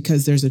cost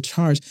because there's a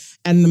charge.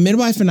 And the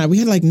midwife and I, we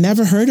had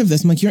never heard of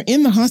this. I'm like, you're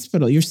in the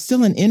hospital, you're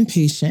still an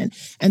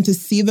inpatient. And to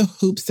see the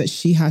hoops that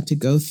she had to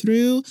go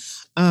through,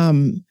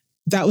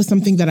 that was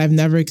something that I've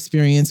never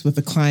experienced with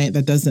a client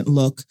that doesn't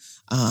look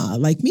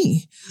like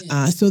me.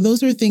 Yeah. So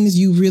those are things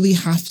you really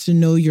have to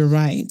know your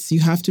rights.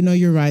 You have to know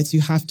your rights.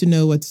 You have to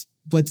know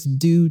what's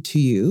due to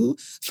you,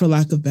 for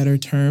lack of better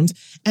terms.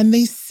 And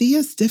they see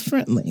us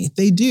differently.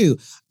 They do.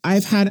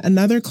 I've had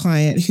another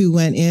client who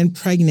went in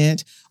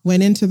pregnant,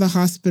 went into the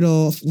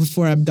hospital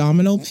for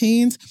abdominal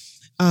pains.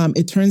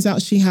 It turns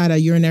out she had a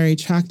urinary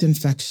tract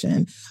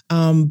infection,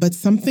 but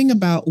something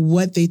about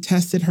what they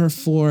tested her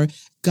for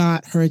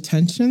got her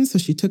attention. So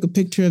she took a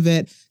picture of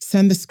it,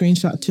 sent the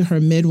screenshot to her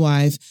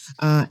midwife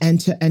and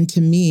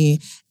to me.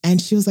 And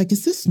she was like,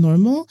 is this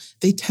normal?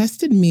 They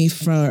tested me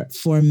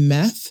for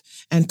meth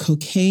and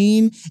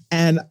cocaine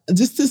and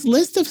just this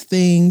list of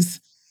things.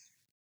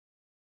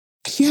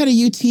 She had a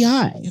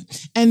UTI.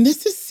 And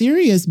this is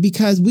serious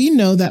because we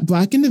know that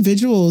Black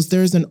individuals,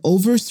 there's an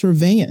over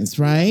surveillance,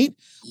 right?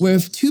 Where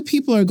if two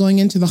people are going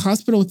into the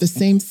hospital with the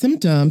same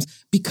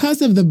symptoms,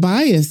 because of the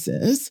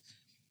biases,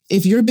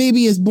 if your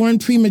baby is born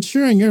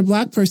premature and you're a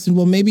Black person,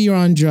 well, maybe you're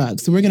on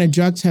drugs. So we're going to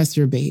drug test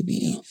your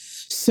baby.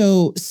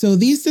 So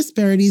these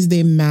disparities,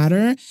 they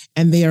matter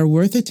and they are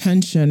worth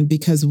attention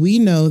because we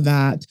know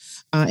that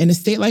in a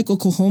state like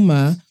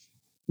Oklahoma,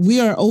 we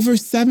are over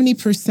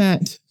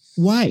 70%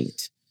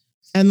 white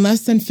and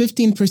less than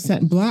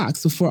 15% Black.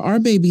 So for our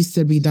babies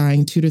to be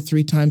dying 2 to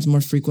 3 times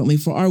more frequently,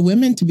 for our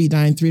women to be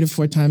dying 3 to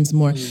 4 times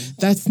more,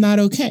 that's not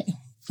okay,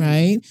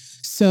 right?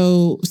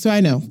 So I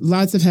know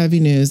lots of heavy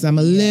news. I'm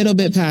a little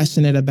bit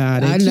passionate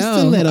about it. I know,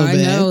 just a little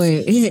bit. I know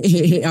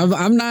it.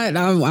 I'm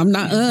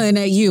not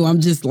at you.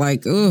 I'm just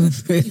like, ugh.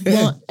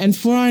 Well, and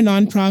for our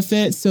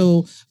nonprofit,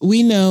 so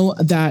we know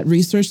that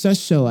research does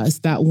show us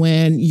that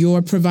when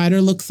your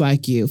provider looks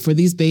like you, for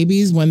these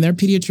babies, when their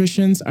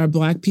pediatricians are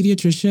Black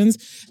pediatricians,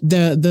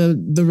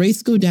 the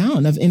rates go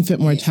down of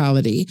infant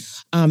mortality.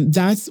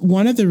 That's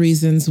one of the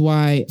reasons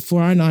why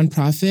for our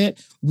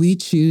nonprofit, we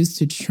choose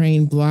to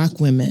train Black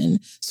women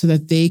so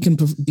that they can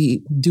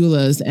be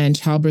doulas and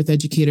childbirth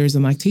educators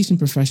and lactation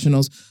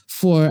professionals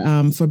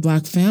for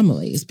Black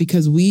families,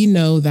 because we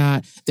know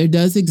that there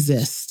does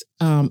exist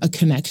a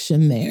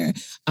connection there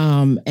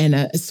and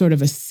a sort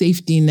of a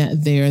safety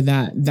net there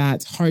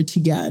that's hard to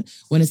get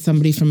when it's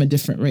somebody from a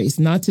different race.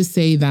 Not to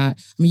say that,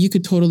 you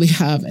could totally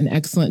have an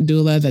excellent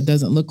doula that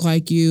doesn't look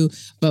like you,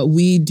 but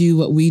we do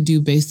what we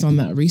do based on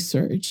that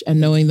research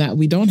and knowing that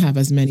we don't have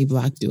as many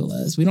Black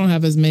doulas. We don't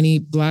have as many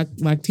Black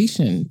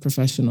lactation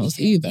professionals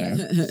either.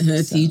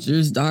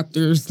 Teachers,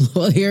 doctors,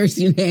 lawyers,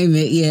 you name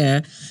it.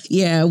 Yeah.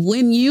 Yeah.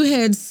 When you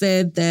had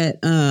said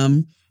that,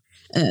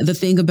 the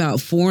thing about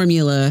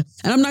formula,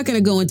 and I'm not going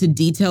to go into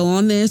detail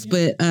on this,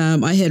 but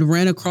I had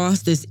ran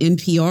across this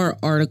NPR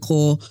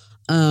article,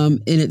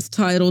 and it's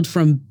titled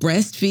 "From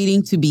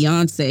Breastfeeding to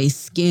Beyonce,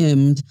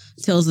 Skimmed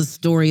Tells a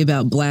Story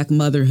About Black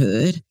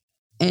Motherhood."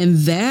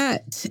 And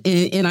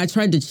and I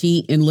tried to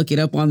cheat and look it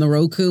up on the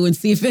Roku and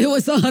see if it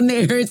was on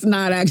there. It's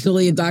not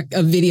actually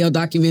a video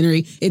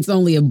documentary. It's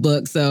only a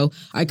book, so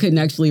I couldn't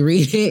actually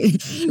read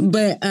it.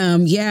 But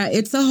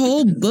it's a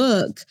whole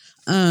book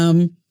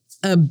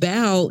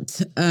about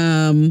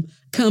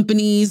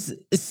companies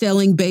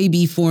selling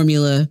baby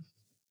formula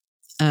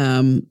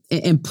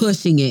and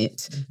pushing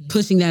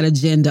that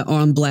agenda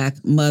on Black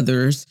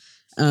mothers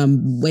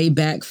way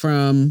back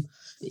from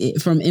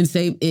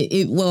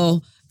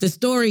enslavement. The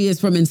story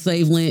is from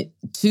enslavement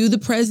to the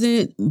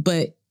present,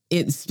 but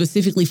it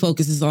specifically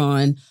focuses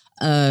on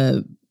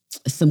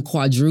some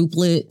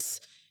quadruplets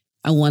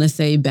I want to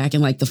say back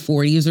in like the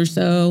 40s or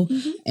so,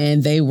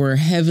 and they were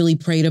heavily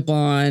preyed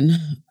upon.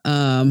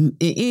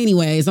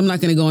 Anyways, I'm not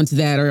going to go into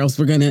that or else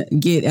we're going to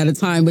get out of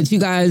time. But you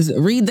guys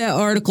read that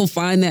article,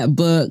 find that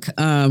book.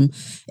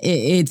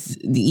 It's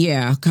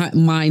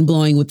mind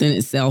blowing within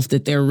itself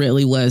that there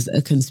really was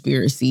a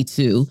conspiracy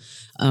to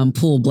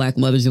pull Black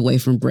mothers away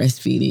from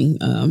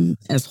breastfeeding,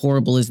 as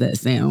horrible as that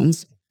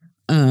sounds.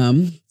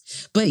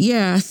 But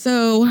yeah,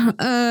 so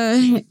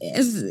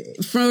as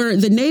for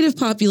the Native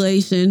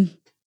population,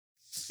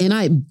 and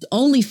I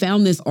only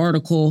found this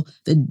article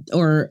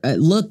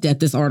looked at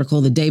this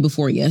article the day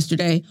before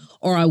yesterday,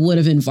 or I would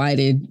have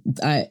invited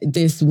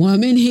this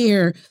woman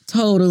here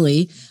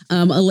totally.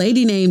 A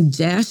lady named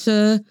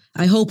Jasha,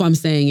 I hope I'm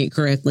saying it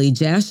correctly,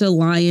 Jasha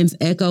Lyons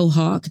Echo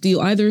Hawk. Do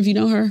either of you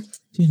know her?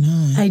 Do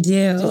not. I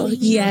do.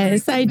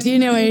 Yes, I do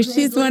know her.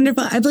 She's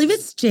wonderful. I believe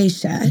it's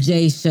Jasha.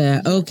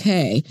 Jasha.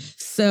 Okay.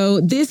 So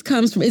this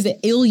comes from, is it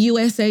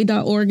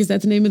illusa.org? Is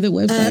that the name of the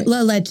website?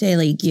 La Leche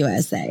League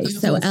USA.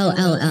 So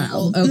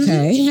LLL.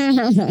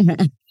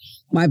 Okay.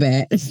 My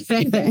bad.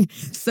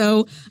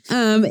 So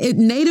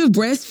Native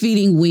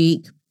Breastfeeding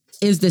Week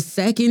is the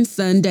second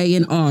Sunday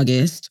in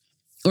August,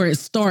 or it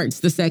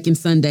starts the second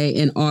Sunday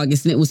in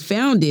August, and it was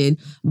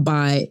founded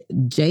by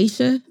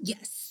Jasha.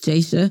 Yes.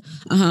 Jasha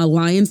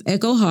Lyons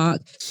Echo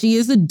Hawk. She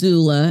is a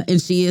doula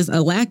and she is a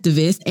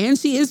lactivist and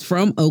she is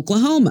from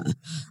Oklahoma.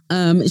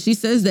 She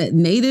says that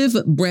Native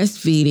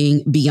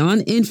breastfeeding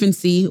beyond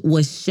infancy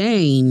was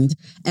shamed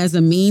as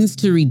a means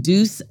to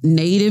reduce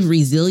Native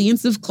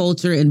resilience of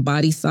culture and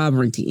body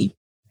sovereignty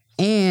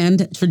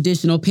and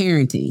traditional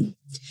parenting.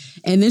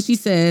 And then she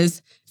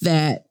says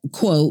that,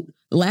 quote,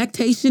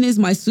 lactation is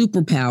my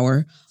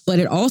superpower, but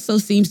it also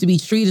seems to be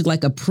treated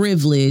like a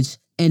privilege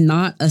and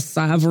not a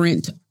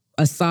sovereign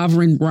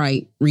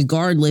right,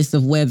 regardless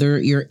of whether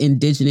you're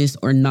indigenous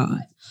or not.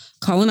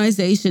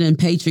 Colonization and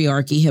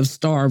patriarchy have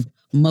starved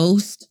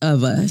most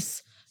of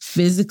us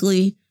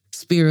physically,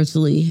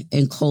 spiritually,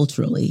 and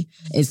culturally.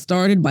 It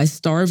started by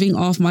starving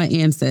off my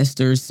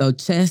ancestors so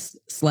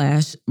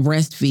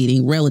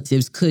chest/breastfeeding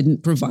relatives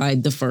couldn't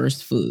provide the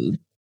first food.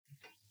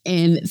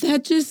 And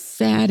that just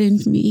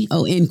saddened me.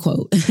 Oh, end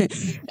quote.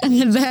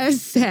 That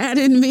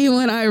saddened me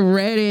when I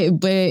read it,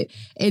 but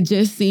it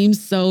just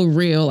seems so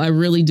real. I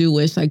really do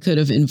wish I could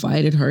have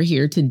invited her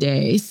here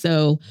today.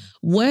 So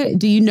what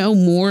do you know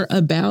more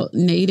about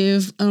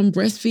Native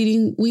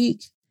Breastfeeding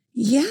Week?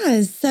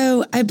 Yeah,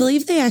 so I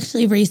believe they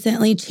actually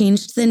recently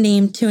changed the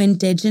name to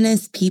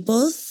Indigenous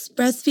Peoples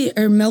Breastfeed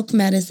or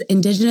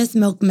Indigenous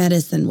Milk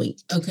Medicine Week.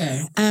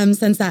 Okay.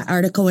 Since that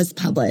article was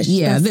published.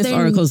 Yeah, this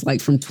article is like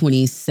from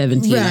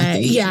 2017. Right. I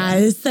think.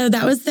 Yeah. So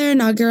that was their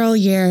inaugural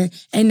year,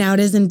 and now it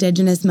is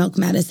Indigenous Milk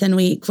Medicine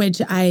Week, which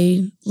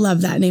I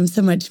love that name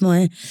so much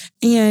more.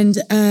 And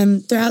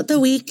throughout the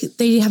week,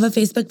 they have a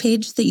Facebook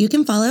page that you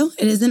can follow.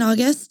 It is in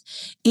August,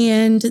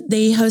 and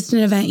they host an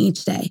event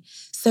each day.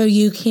 So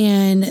you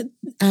can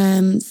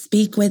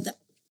speak with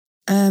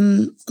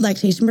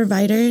lactation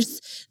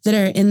providers that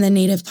are in the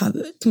Native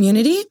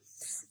community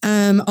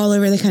all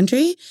over the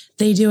country.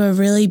 They do a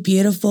really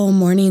beautiful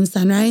morning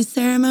sunrise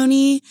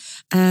ceremony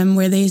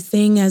where they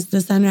sing as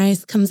the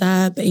sunrise comes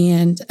up,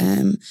 and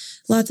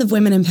lots of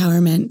women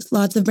empowerment,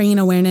 lots of bringing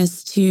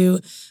awareness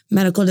to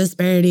medical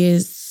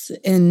disparities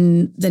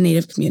in the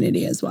Native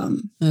community as well.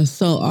 That's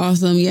so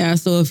awesome. Yeah.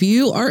 So if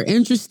you are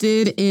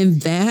interested in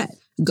that,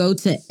 go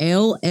to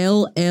LLLUSA.org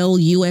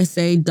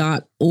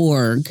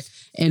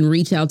and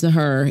reach out to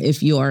her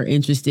if you are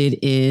interested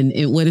in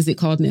what is it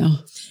called now?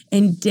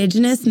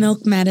 Indigenous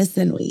Milk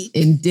Medicine Week.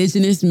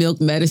 Indigenous Milk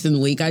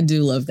Medicine Week. I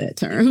do love that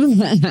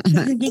term.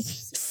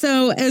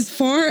 So as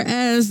far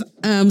as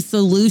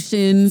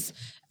solutions,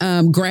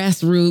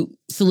 grassroots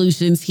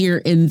solutions here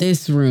in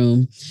this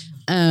room,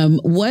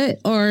 what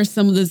are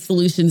some of the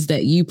solutions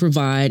that you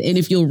provide? And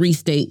if you'll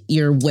restate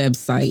your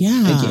website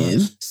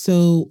again.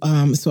 So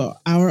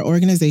our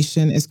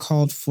organization is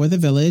called For the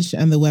Village,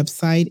 and the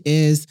website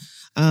is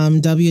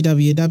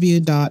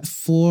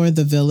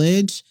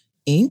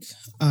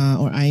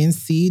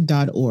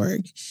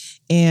www.forthevillageinc.org.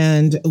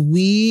 And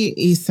we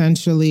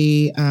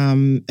essentially,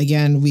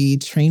 again, we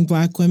train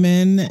Black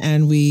women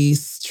and we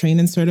train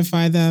and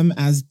certify them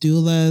as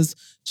doulas,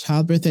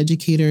 childbirth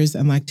educators,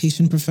 and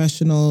lactation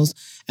professionals.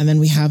 And then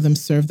we have them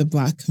serve the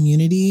Black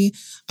community.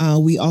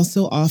 We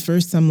also offer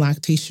some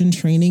lactation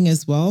training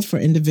as well for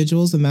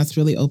individuals, and that's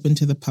really open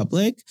to the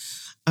public.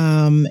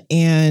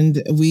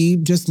 And we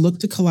just look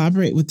to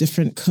collaborate with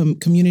different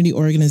community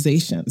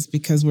organizations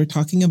because we're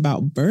talking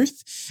about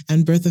birth,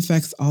 and birth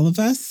affects all of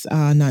us,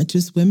 not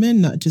just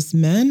women, not just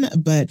men,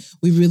 but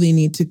we really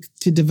need to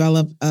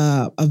develop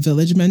a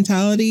village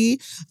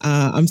mentality.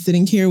 I'm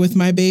sitting here with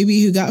my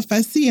baby who got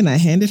fussy, and I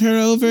handed her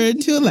over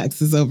to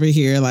Alexis over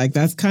here. Like,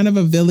 that's kind of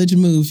a village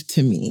move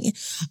to me.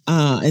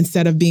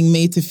 Instead of being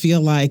made to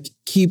feel like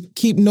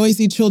keep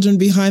noisy children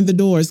behind the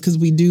doors, because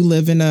we do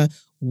live in a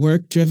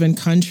work-driven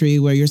country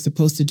where you're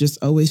supposed to just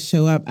always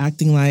show up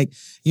acting like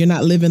you're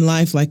not living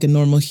life like a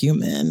normal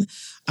human.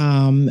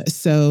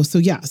 So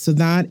that's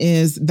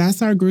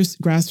our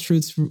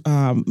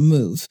grassroots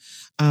move.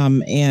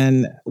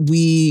 And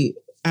we,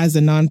 as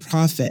a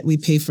nonprofit, we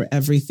pay for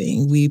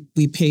everything.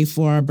 We pay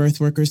for our birth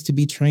workers to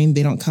be trained.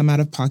 They don't come out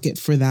of pocket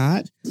for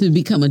that. To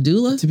become a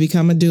doula? To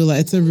become a doula.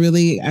 It's a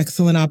really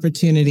excellent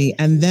opportunity.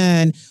 And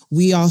then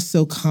we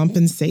also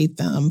compensate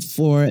them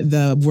for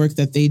the work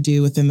that they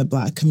do within the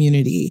Black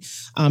community.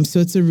 So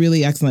it's a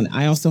really excellent.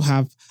 I also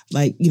have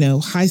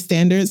high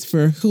standards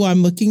for who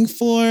I'm looking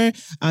for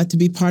to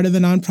be part of the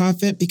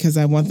nonprofit, because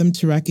I want them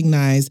to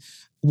recognize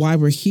why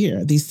we're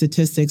here. These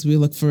statistics, we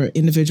look for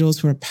individuals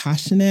who are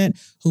passionate,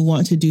 who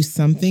want to do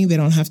something. They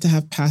don't have to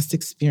have past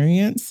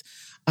experience.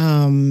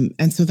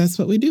 And so that's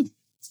what we do.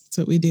 That's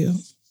what we do.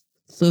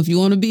 So if you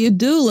want to be a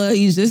doula,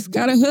 you just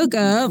got to hook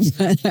up.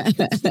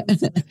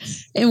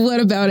 And what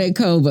about at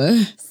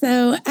COBA?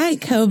 So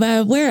at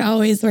COBA, we're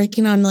always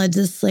working on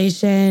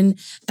legislation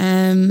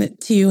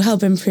to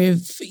help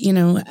improve,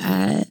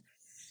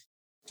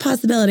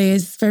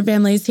 possibilities for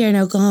families here in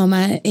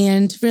Oklahoma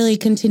and really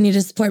continue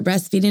to support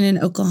breastfeeding in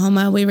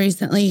Oklahoma. We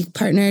recently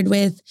partnered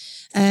with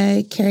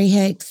Carrie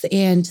Hicks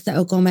and the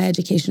Oklahoma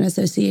Education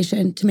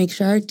Association to make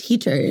sure our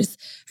teachers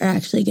are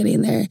actually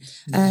getting their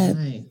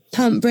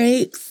pump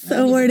breaks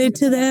awarded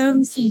to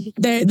them.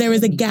 There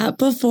was a gap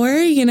before,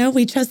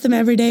 we trust them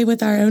every day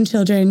with our own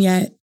children,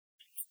 yet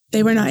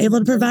they were not able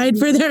to provide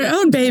for their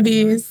own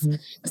babies.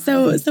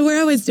 So we're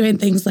always doing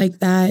things like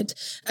that.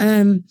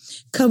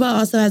 COBA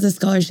also has a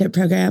scholarship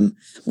program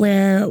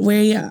where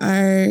we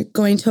are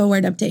going to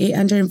award up to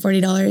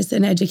 $840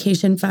 in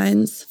education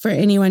funds for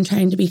anyone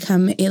trying to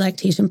become a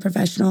lactation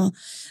professional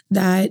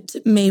that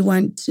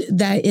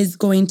is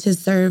going to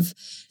serve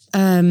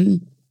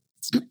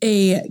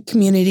a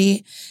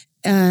community.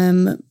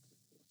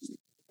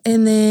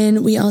 And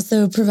then we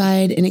also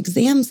provide an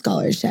exam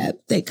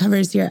scholarship that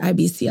covers your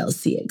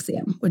IBCLC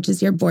exam, which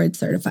is your board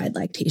certified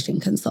lactation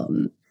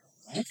consultant.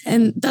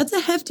 And that's a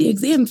hefty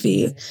exam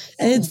fee.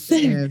 And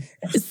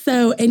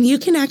you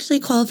can actually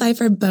qualify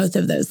for both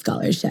of those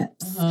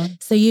scholarships.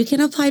 So you can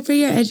apply for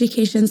your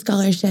education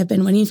scholarship.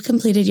 And when you've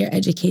completed your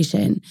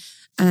education,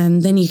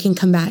 then you can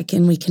come back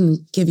and we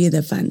can give you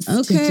the funds.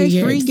 Okay, to do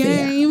your free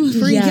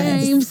exam.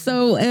 game.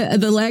 So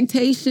the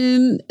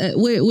lactation,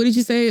 what did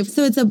you say?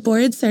 So it's a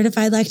board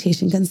certified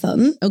lactation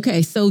consultant.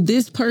 Okay, so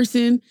this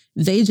person,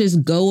 they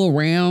just go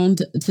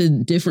around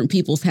to different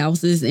people's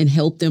houses and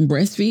help them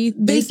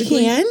breastfeed,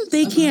 basically?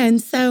 They can.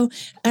 So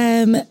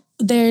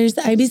there's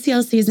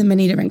IBCLCs in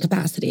many different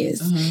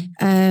capacities.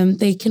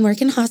 They can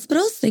work in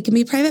hospitals, they can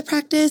be private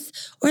practice,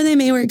 or they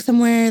may work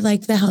somewhere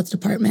like the health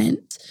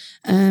department.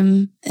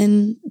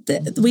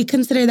 We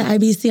consider the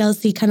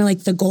IBCLC kind of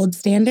like the gold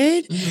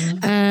standard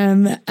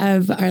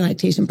of our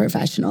lactation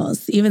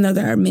professionals, even though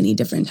there are many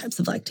different types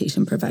of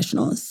lactation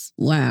professionals.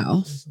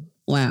 Wow.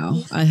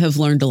 I have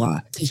learned a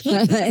lot.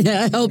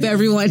 I hope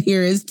everyone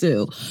here is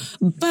too.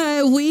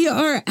 But we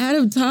are out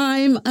of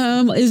time.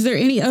 Is there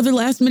any other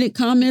last minute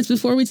comments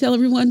before we tell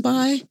everyone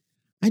bye?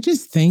 I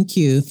just thank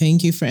you.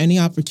 Thank you for any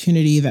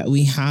opportunity that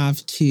we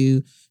have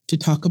to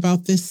talk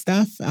about this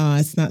stuff.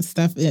 It's not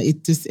stuff,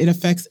 it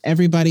affects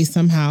everybody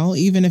somehow.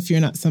 Even if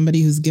you're not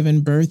somebody who's given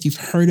birth, you've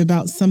heard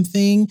about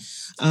something.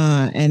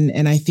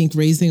 And I think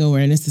raising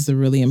awareness is a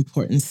really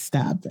important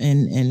step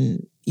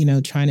and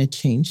trying to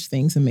change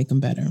things and make them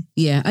better.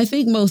 Yeah, I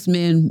think most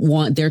men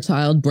want their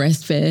child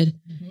breastfed,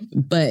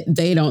 but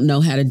they don't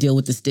know how to deal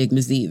with the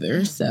stigmas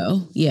either.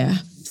 So, yeah.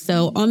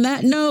 So on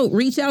that note,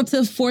 reach out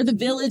to For the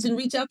Village and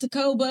reach out to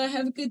COBA.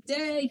 Have a good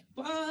day.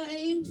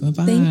 Bye.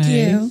 Bye-bye. Thank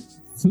you.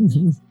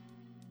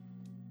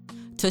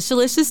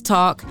 Tushalicious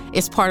Talk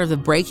is part of the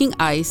Breaking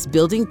Ice,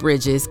 Building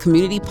Bridges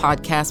community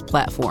podcast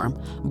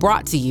platform,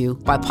 brought to you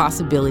by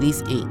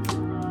Possibilities, Inc.